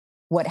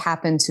what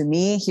happened to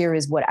me. Here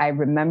is what I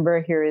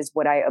remember. Here is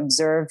what I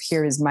observe.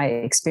 Here is my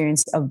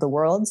experience of the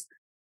world.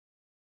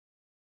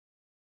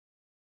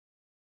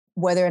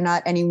 Whether or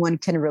not anyone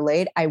can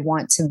relate, I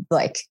want to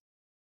like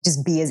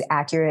just be as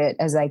accurate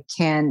as I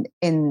can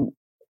in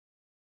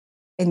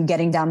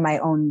getting down my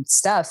own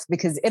stuff,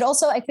 because it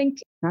also, I think,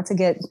 not to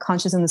get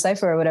conscious in the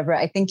cipher or whatever,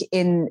 I think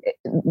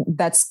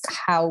that's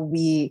how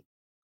we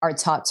are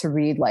taught to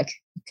read like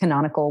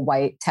canonical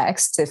white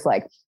text. If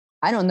like,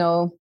 I don't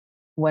know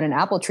what an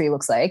apple tree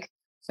looks like,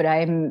 but I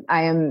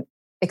am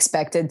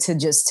expected to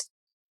just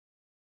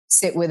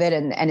sit with it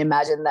and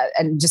imagine that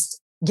and just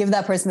give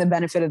that person the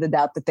benefit of the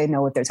doubt that they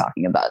know what they're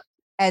talking about.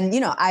 And,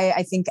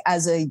 I think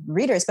as a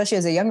reader, especially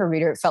as a younger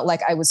reader, it felt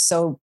like I was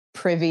so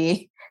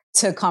privy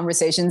to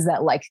conversations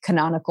that like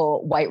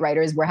canonical white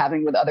writers were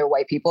having with other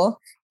white people.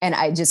 And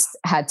I just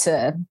had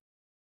to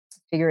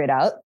figure it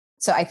out.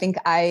 So I think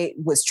I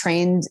was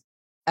trained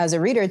as a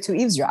reader to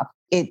eavesdrop.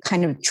 It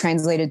kind of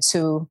translated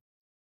to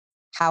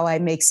how I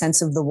make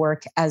sense of the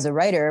work as a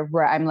writer,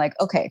 where I'm like,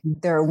 okay,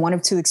 there are one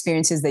of two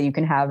experiences that you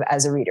can have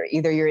as a reader.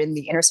 Either you're in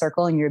the inner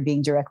circle and you're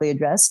being directly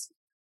addressed,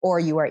 or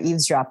you are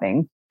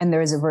eavesdropping. And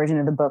there is a version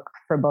of the book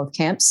for both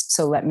camps.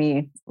 So let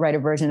me write a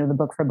version of the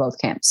book for both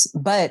camps.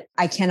 But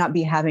I cannot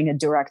be having a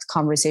direct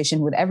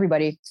conversation with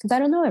everybody because I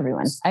don't know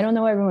everyone. I don't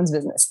know everyone's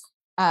business.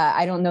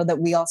 I don't know that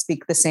we all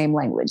speak the same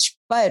language.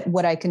 But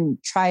what I can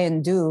try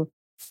and do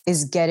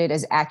is get it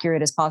as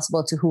accurate as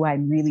possible to who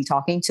I'm really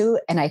talking to.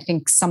 And I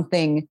think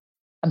something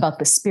about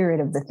the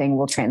spirit of the thing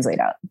will translate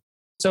out.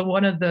 So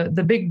one of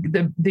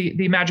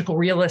the magical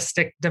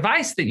realistic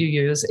device that you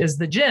use is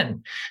the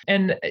jinn.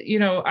 And,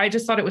 I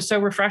just thought it was so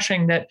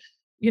refreshing that,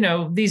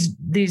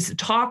 these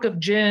talk of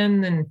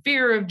jinn and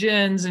fear of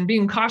jinns and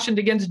being cautioned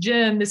against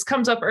jinn, this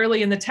comes up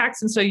early in the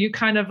text. And so you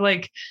kind of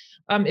like,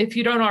 if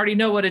you don't already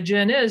know what a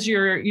jinn is,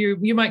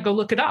 you might go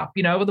look it up.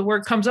 The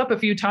word comes up a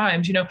few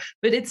times,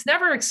 but it's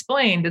never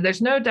explained.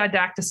 There's no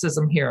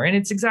didacticism here. And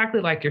it's exactly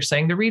like you're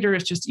saying, the reader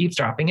is just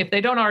eavesdropping. If they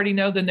don't already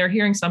know, then they're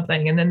hearing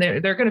something and then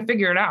they're going to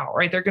figure it out,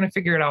 right? They're going to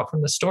figure it out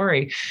from the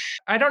story.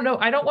 I don't know.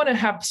 I don't want to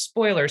have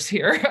spoilers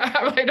here.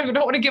 I don't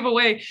want to give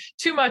away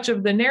too much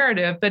of the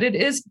narrative, but it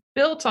is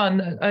built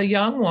on a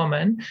young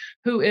woman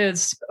who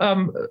is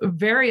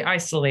very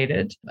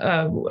isolated,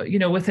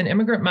 with an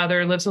immigrant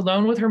mother, lives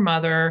alone with her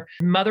mother.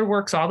 Mother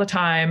works all the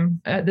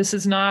time. This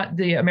is not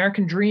the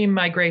American dream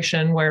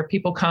migration where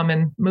people come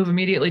and move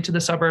immediately to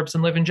the suburbs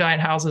and live in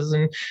giant houses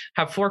and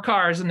have 4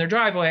 cars in their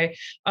driveway.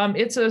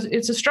 It's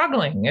a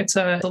struggling. It's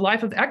a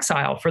life of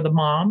exile for the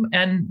mom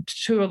and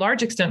to a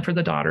large extent for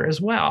the daughter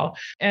as well.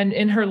 And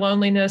in her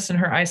loneliness and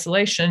her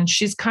isolation,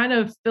 she's kind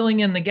of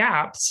filling in the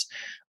gaps.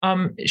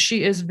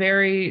 She is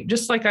very,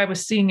 just like I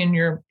was seeing in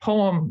your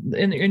poem,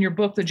 in your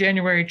book, The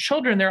January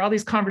Children, there are all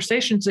these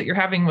conversations that you're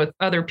having with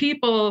other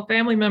people,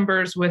 family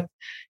members, with,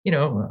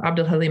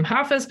 Abdul Halim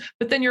Hafiz,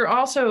 but then you're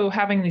also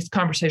having these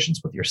conversations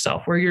with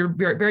yourself where you're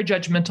very, very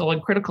judgmental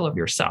and critical of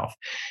yourself.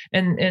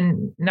 And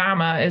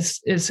Naama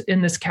is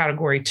in this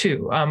category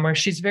too, where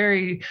she's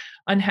very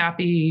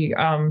unhappy.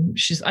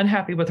 She's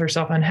unhappy with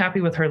herself,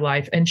 unhappy with her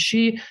life. And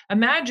she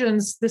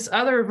imagines this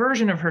other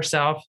version of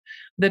herself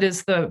that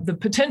is the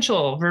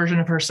potential version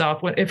of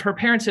herself. If her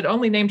parents had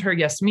only named her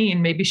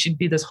Yasmin, maybe she'd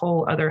be this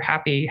whole other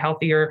happy,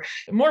 healthier,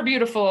 more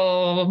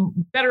beautiful,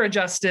 better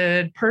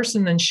adjusted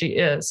person than she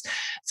is.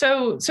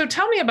 So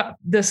tell me about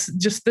this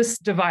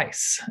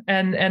device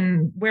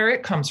and where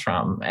it comes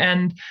from.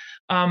 And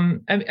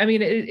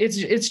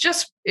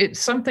it's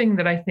something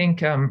that I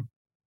think,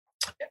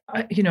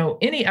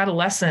 any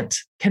adolescent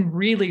can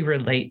really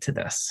relate to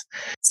this.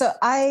 So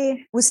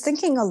I was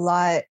thinking a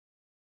lot.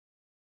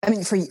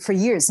 For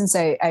years since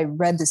I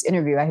read this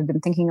interview, I have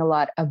been thinking a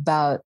lot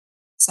about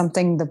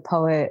something the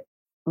poet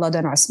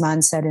Ladan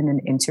Osman said in an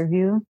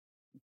interview,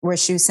 where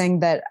she was saying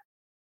that,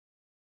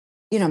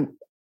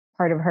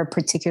 part of her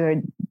particular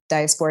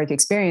diasporic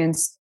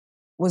experience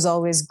was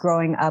always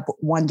growing up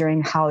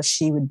wondering how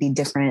she would be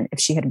different if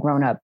she had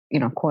grown up,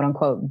 quote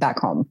unquote, back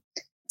home.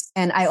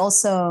 And I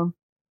also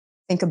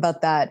think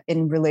about that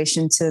in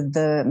relation to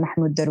the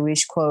Mahmoud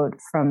Darwish quote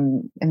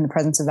from In the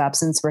Presence of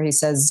Absence, where he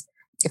says,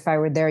 "If I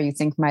were there, you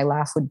think my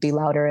laugh would be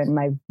louder and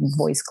my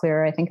voice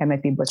clearer." I think I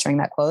might be butchering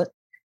that quote.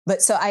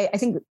 But so I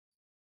think,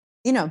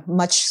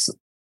 much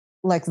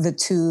like the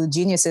two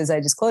geniuses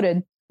I just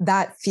quoted,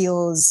 that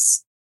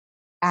feels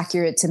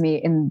accurate to me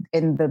in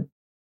the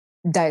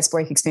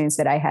diasporic experience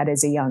that I had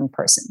as a young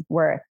person,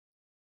 where,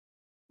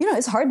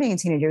 it's hard being a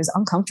teenager. It was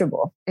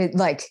uncomfortable.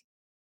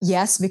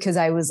 Yes, because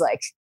I was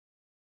like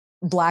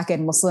Black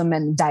and Muslim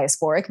and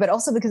diasporic, but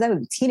also because I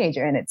was a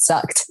teenager and it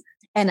sucked.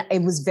 And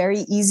it was very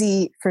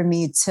easy for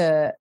me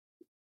to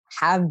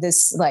have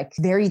this like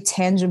very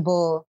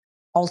tangible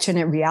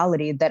alternate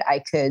reality that I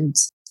could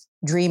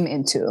dream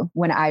into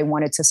when I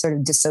wanted to sort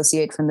of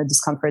dissociate from the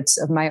discomforts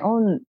of my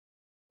own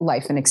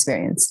life and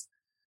experience.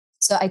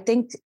 So I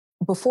think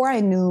before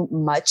I knew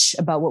much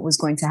about what was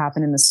going to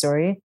happen in the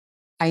story,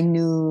 I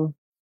knew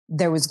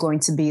there was going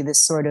to be this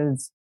sort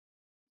of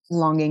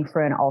longing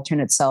for an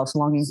alternate self,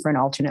 longing for an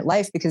alternate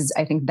life, because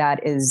I think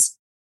that is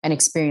an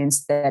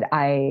experience that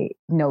I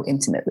know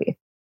intimately.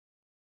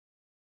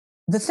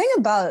 The thing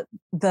about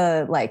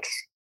the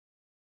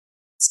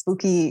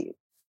spooky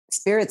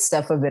spirit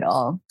stuff of it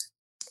all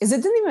is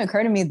it didn't even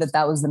occur to me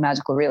that was the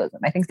magical realism.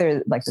 I think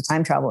there's the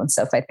time travel and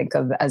stuff I think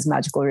of as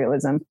magical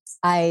realism.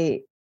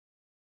 I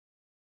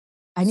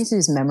need to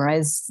just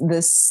memorize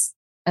this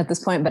at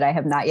this point, but I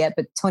have not yet.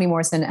 But Toni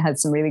Morrison had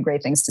some really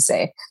great things to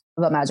say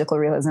about magical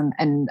realism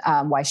and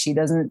why she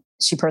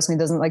personally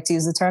doesn't like to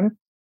use the term.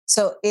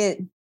 So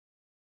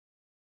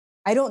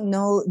I don't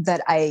know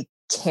that I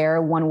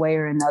care one way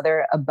or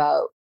another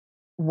about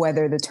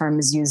whether the term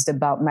is used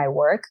about my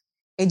work,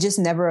 it just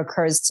never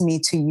occurs to me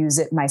to use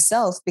it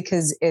myself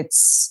because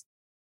it's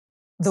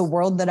the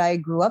world that I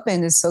grew up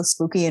in is so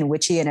spooky and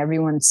witchy, and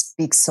everyone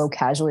speaks so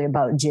casually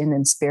about jinn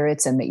and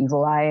spirits and the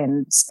evil eye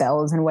and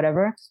spells and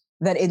whatever,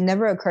 that it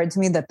never occurred to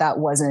me that that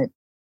wasn't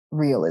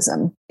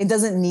realism. It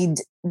doesn't need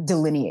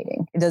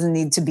delineating. It doesn't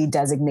need to be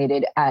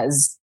designated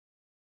as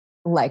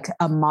like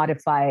a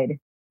modified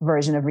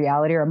version of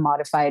reality or a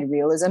modified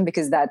realism,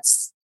 because that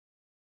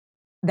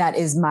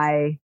is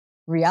my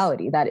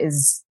reality. That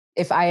is,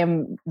 if I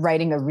am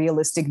writing a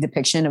realistic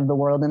depiction of the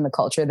world and the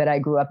culture that I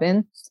grew up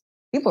in,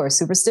 people are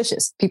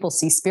superstitious. People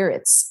see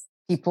spirits.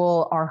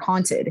 People are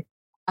haunted.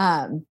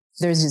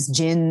 There's just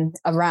jinn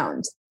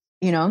around,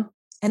 you know?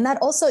 And that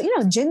also, you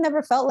know, jinn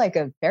never felt like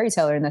a fairy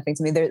tale or nothing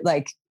to me.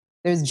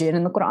 There's jinn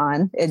in the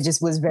Quran. It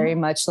just was very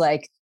much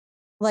like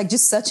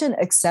just such an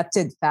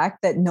accepted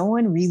fact that no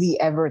one really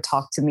ever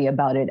talked to me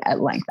about it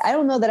at length. I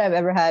don't know that I've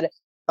ever had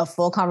a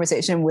full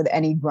conversation with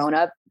any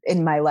grown-up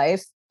in my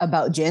life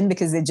about jinn,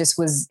 because it just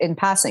was in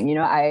passing. You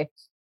know,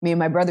 me and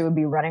my brother would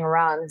be running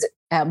around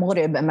at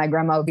Maghrib and my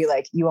grandma would be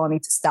like, you all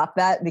need to stop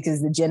that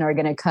because the jinn are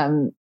going to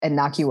come and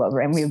knock you over.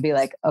 And we would be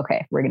like,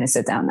 okay, we're going to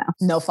sit down now.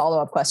 No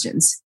follow-up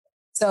questions.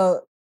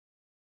 So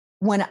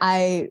when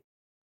I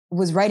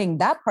was writing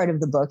that part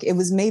of the book, it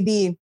was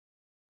maybe,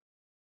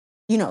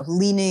 you know,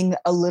 leaning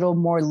a little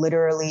more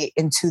literally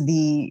into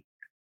the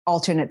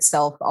alternate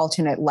self,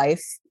 alternate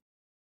life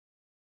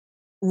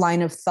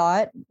line of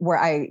thought, where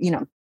I, you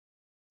know,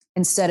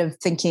 instead of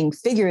thinking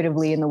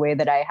figuratively in the way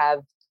that I have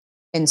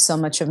in so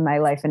much of my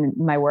life and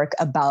my work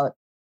about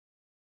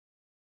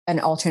an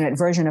alternate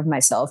version of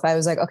myself, I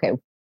was like, okay,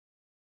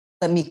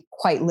 let me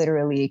quite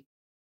literally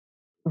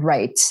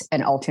write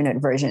an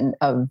alternate version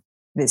of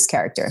this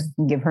character,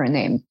 give her a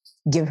name,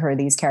 give her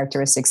these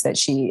characteristics that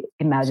she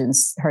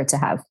imagines her to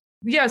have.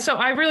 Yeah. So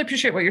I really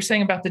appreciate what you're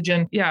saying about the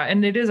jinn. Yeah.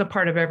 And it is a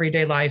part of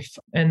everyday life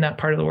in that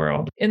part of the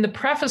world. In the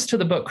preface to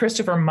the book,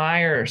 Christopher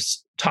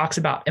Myers talks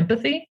about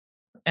empathy.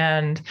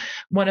 And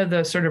one of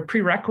the sort of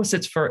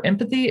prerequisites for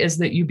empathy is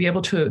that you be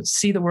able to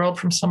see the world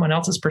from someone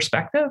else's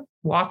perspective,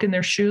 walk in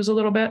their shoes a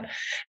little bit.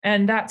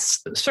 And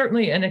that's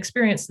certainly an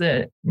experience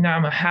that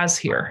Naama has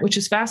here, which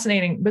is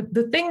fascinating. But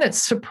the thing that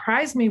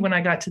surprised me when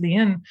I got to the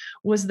end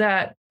was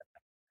that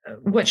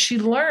what she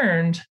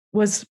learned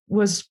was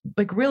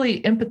like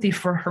really empathy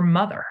for her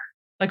mother.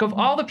 Like of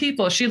all the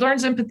people, she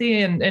learns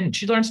empathy and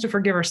she learns to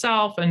forgive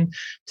herself and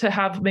to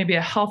have maybe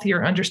a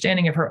healthier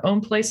understanding of her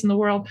own place in the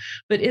world.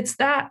 But it's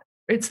that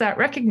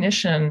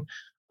recognition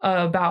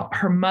about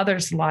her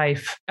mother's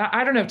life.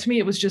 I don't know. To me,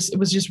 it was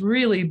just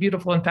really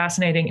beautiful and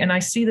fascinating. And I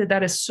see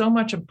that is so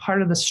much a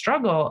part of the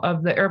struggle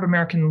of the Arab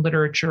American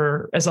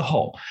literature as a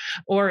whole.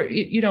 Or,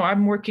 you know,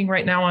 I'm working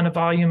right now on a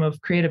volume of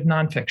creative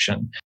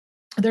nonfiction.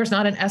 There's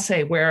not an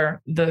essay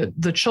where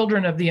the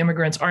children of the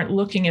immigrants aren't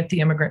looking at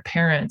the immigrant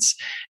parents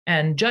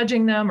and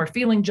judging them or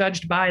feeling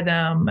judged by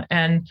them.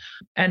 And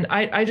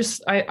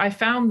I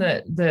found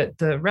that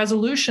the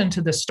resolution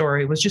to this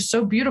story was just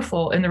so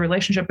beautiful in the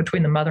relationship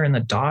between the mother and the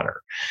daughter.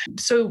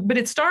 So, but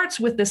it starts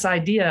with this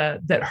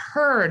idea that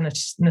her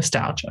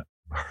nostalgia,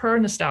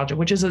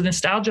 which is a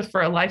nostalgia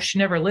for a life she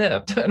never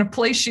lived and a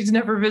place she's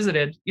never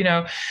visited, you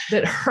know,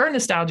 that her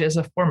nostalgia is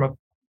a form of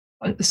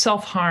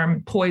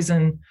self-harm,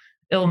 poison,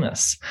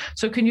 illness.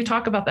 So can you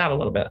talk about that a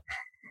little bit?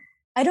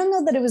 I don't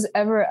know that it was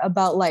ever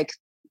about like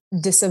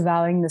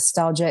disavowing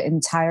nostalgia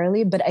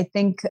entirely, but I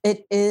think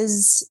it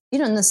is, you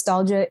know,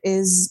 nostalgia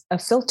is a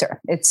filter.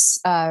 It's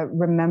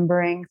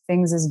remembering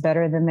things as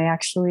better than they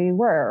actually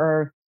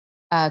were,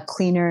 or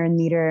cleaner,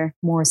 neater,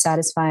 more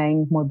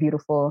satisfying, more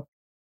beautiful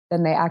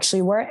than they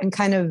actually were, and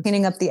kind of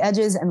cleaning up the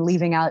edges and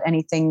leaving out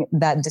anything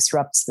that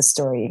disrupts the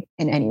story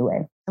in any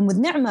way. And with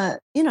Naama,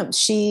 you know,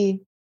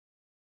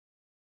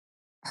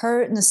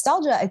 her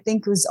nostalgia, I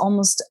think, was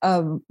almost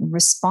a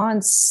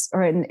response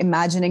or an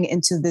imagining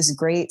into this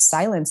great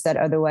silence that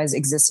otherwise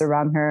exists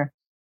around her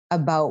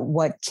about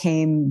what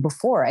came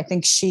before. I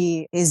think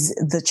she is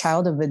the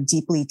child of a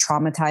deeply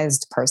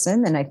traumatized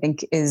person. And I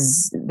think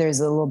there's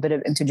a little bit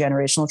of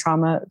intergenerational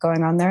trauma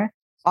going on there.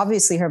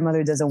 Obviously, her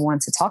mother doesn't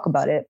want to talk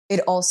about it.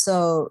 It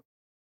also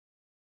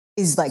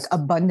is like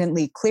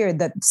abundantly clear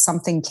that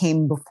something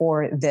came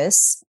before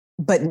this,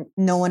 but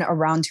no one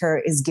around her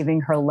is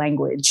giving her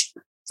language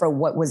for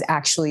what was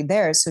actually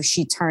there. So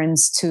she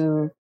turns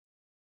to,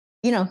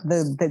 you know,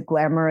 the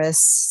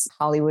glamorous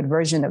Hollywood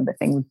version of the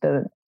thing, with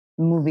the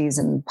movies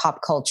and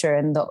pop culture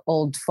and the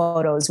old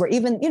photos, where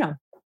even, you know,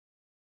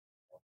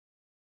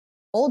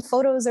 old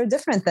photos are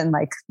different than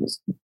like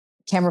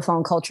camera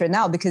phone culture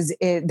now, because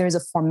there's a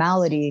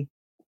formality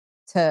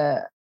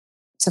to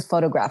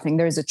photographing.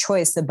 There's a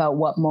choice about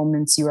what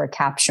moments you are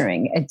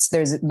capturing.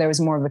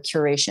 There's more of a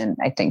curation,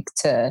 I think,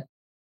 to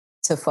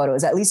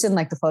photos, at least in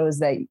like the photos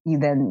that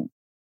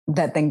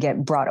then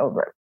get brought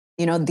over.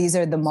 You know, these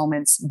are the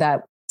moments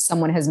that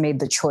someone has made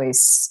the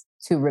choice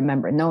to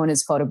remember. No one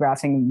is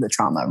photographing the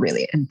trauma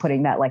really and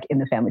putting that like in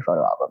the family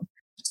photo album.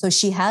 So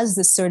she has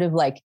this sort of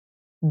like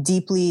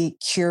deeply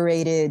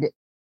curated,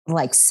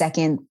 like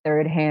second,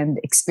 third hand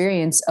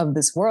experience of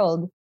this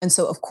world And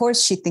so, of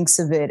course, she thinks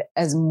of it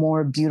as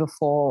more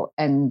beautiful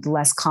and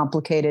less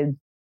complicated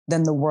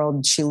than the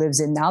world she lives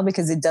in now,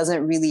 because it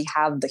doesn't really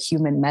have the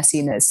human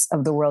messiness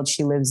of the world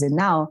she lives in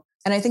now.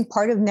 And I think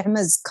part of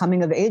Ni'ma's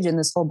coming of age in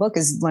this whole book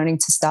is learning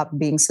to stop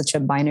being such a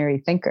binary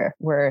thinker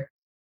where,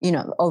 you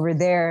know, over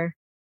there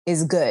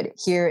is good,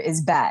 here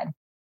is bad.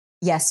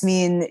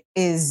 Yasmin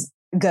is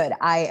good,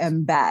 I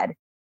am bad.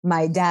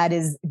 My dad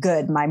is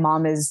good, my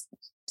mom is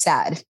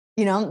sad.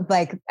 You know,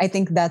 like, I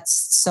think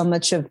that's so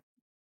much of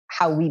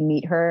how we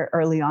meet her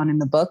early on in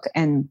the book.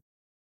 And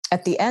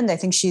at the end, I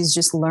think she's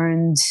just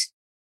learned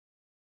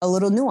a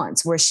little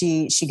nuance where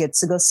she gets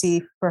to go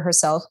see for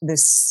herself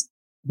this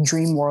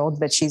dream world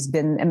that she's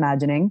been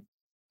imagining.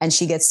 And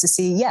she gets to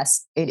see,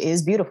 yes, it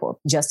is beautiful,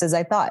 just as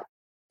I thought.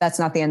 That's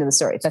not the end of the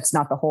story. That's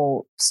not the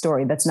whole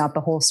story. That's not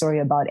the whole story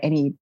about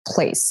any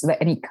place,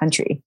 any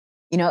country.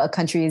 You know, a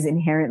country is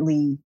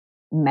inherently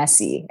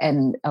messy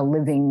and a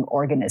living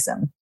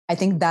organism. I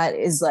think that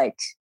is like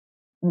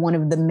one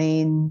of the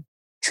main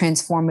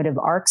transformative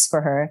arcs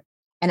for her.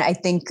 And I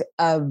think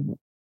a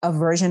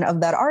version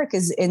of that arc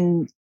is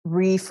in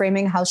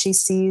reframing how she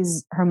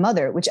sees her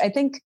mother, which I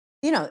think,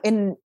 you know,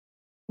 in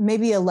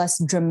maybe a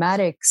less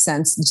dramatic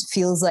sense,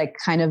 feels like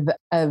kind of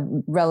a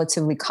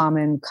relatively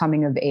common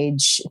coming of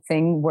age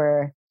thing,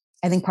 where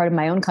I think part of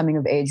my own coming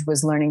of age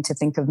was learning to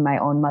think of my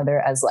own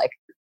mother as like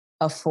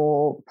a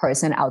full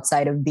person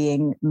outside of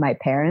being my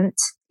parent.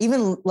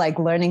 Even like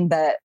learning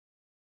that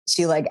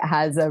she like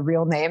has a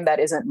real name that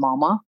isn't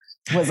Mama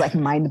was like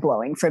mind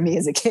blowing for me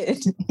as a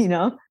kid, you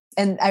know?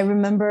 And I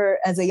remember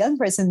as a young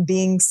person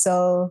being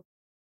so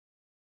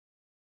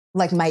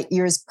like my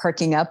ears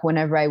perking up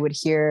whenever I would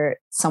hear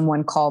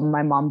someone call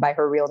my mom by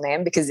her real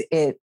name, because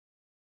it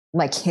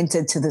like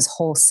hinted to this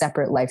whole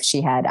separate life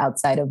she had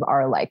outside of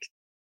our like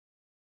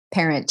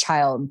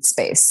parent-child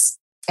space.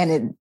 And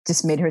it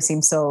just made her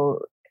seem so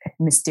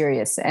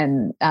mysterious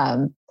and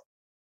kind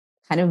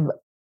of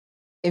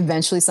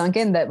eventually sunk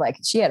in that like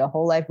she had a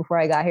whole life before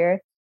I got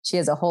here. She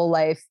has a whole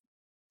life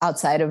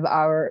outside of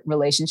our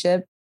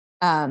relationship,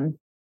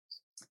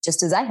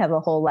 just as I have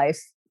a whole life.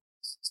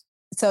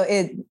 So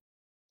it,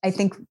 I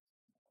think,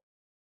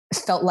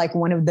 felt like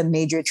one of the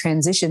major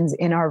transitions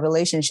in our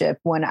relationship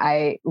when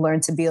I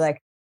learned to be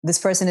like, this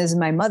person is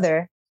my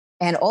mother.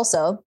 And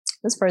also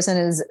this person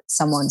is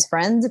someone's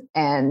friend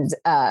and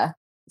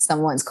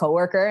someone's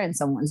coworker and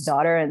someone's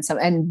daughter.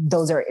 And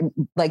those are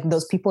like,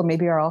 those people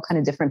maybe are all kind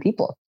of different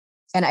people.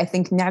 And I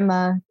think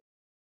Ni'ma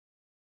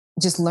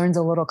just learns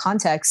a little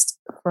context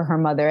for her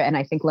mother. And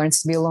I think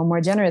learns to be a little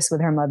more generous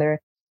with her mother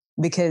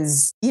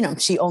because, you know,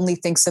 she only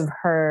thinks of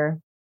her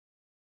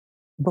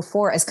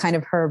before as kind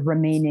of her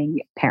remaining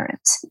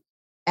parent.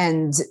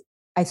 And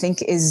I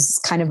think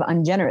is kind of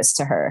ungenerous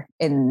to her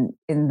in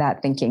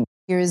that thinking.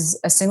 Here's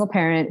a single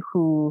parent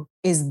who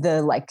is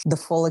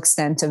the full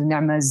extent of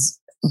Ni'ma's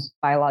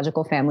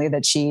biological family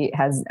that she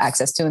has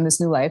access to in this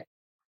new life.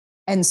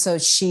 And so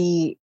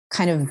she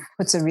kind of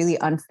puts a really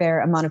unfair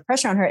amount of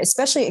pressure on her,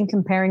 especially in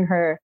comparing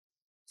her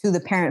to the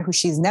parent who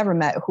she's never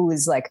met, who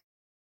is like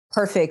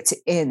perfect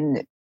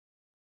in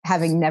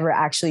having never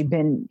actually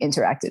been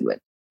interacted with.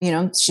 You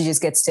know, she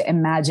just gets to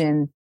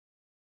imagine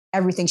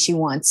everything she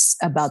wants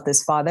about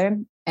this father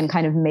and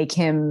kind of make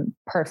him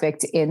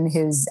perfect in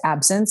his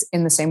absence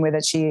in the same way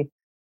that she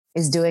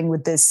is doing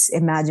with this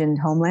imagined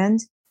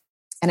homeland.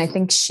 And I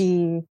think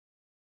she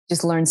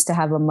just learns to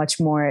have a much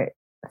more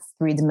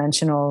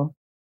three-dimensional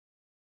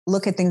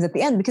look at things at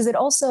the end, because it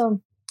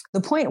also,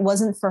 the point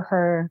wasn't for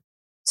her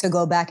to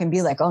go back and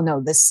be like, oh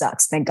no, this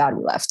sucks, thank God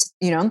we left,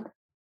 you know?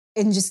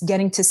 And just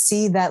getting to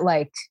see that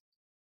like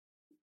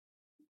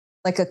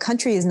a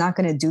country is not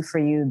going to do for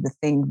you the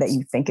thing that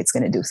you think it's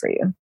going to do for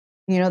you.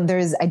 You know,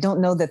 I don't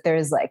know that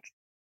there's like,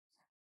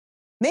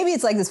 maybe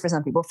it's like this for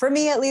some people. For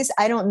me, at least,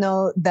 I don't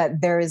know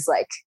that there is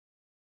like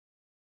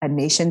a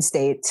nation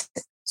state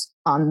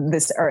on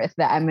this earth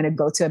that I'm going to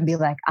go to and be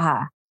like,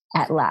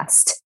 at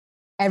last,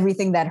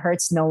 everything that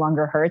hurts no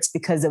longer hurts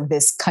because of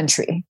this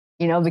country,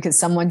 you know, because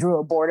someone drew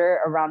a border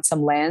around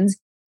some land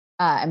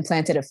and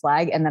planted a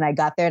flag. And then I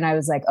got there and I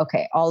was like,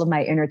 okay, all of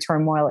my inner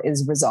turmoil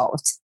is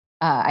resolved.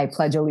 I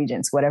pledge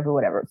allegiance,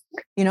 whatever,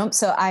 you know?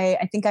 So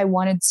I think I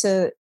wanted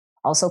to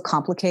also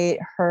complicate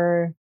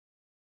her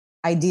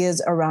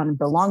ideas around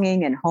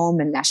belonging and home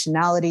and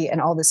nationality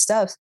and all this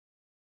stuff,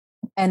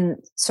 and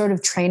sort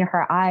of train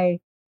her eye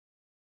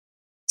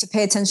to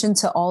pay attention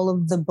to all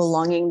of the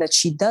belonging that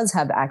she does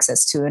have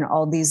access to and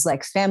all these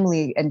like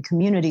family and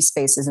community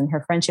spaces and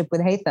her friendship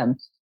with Haytham.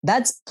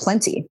 That's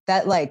plenty.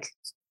 That like,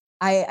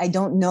 I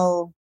don't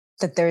know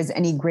that there's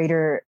any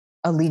greater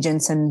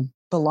allegiance and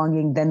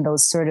belonging than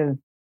those sort of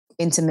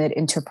intimate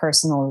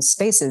interpersonal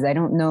spaces. I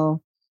don't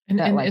know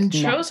And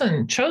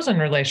chosen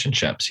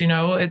relationships,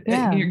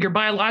 your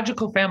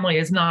biological family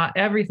is not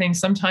everything.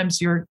 Sometimes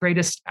your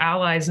greatest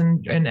allies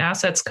and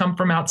assets come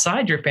from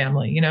outside your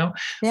family.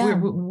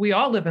 We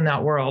all live in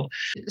that world.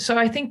 So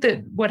I think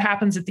that what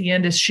happens at the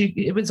end is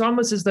it was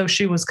almost as though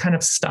she was kind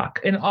of stuck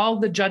in all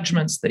the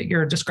judgments that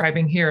you're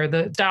describing here,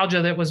 the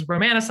nostalgia that was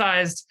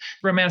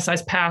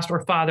romanticized past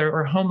or father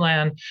or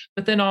homeland,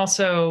 but then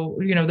also,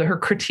 her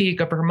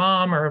critique of her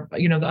mom or,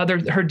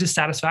 her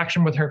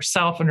dissatisfaction with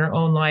herself and her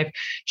own life.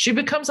 She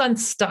becomes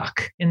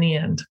unstuck in the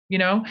end,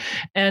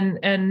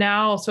 and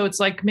now, so it's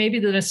like maybe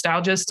the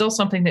nostalgia is still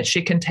something that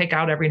she can take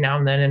out every now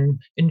and then and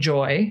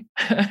enjoy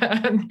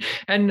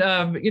and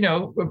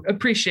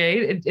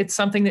appreciate. It's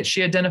something that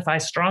she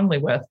identifies strongly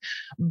with,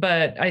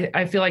 but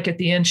I feel like at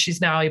the end, she's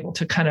now able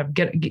to kind of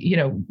get,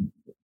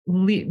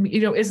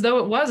 as though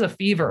it was a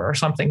fever or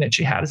something that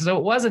she had, as though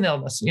it was an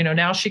illness.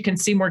 Now she can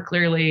see more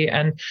clearly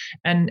and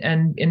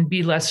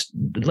be less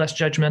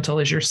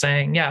judgmental, as you're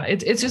saying. Yeah,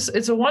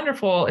 it's a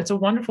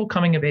wonderful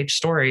coming of age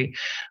story.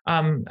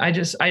 I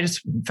just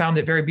found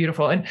it very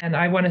beautiful, and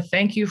I want to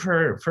thank you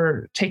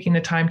for taking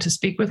the time to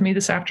speak with me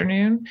this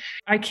afternoon.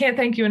 I can't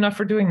thank you enough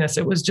for doing this.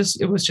 It was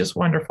just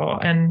wonderful,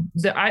 and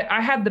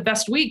I had the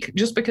best week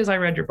just because I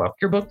read your book.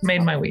 Your book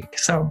made my week.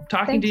 So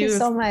talking to you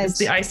so much. Is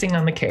the icing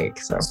on the cake.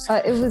 So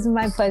it was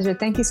my pleasure.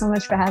 Thank you so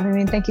much for having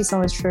me. And thank you so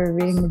much for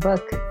reading the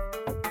book.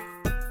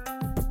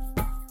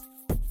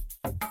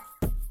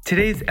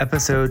 Today's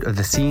episode of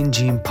the Seeing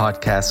Gene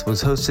podcast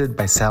was hosted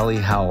by Sally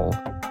Howell.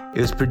 It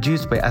was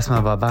produced by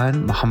Asma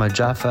Baban, Muhammad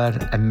Jafar,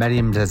 and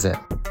Mariam Razet.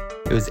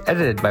 It was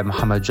edited by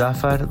Muhammad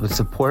Jafar with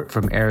support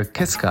from Eric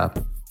Kiska.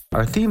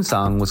 Our theme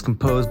song was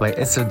composed by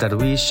Isra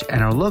Darwish,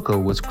 and our logo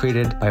was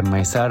created by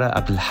Maysara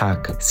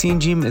Abdelhak. Seeing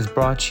Gene is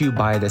brought to you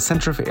by the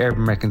Center for Arab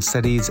American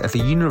Studies at the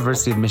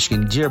University of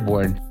Michigan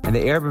Dearborn and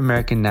the Arab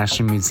American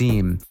National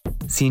Museum.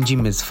 Seeing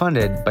Gene is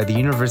funded by the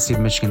University of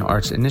Michigan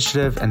Arts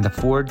Initiative and the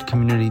Ford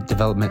Community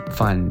Development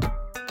Fund.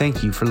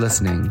 Thank you for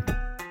listening.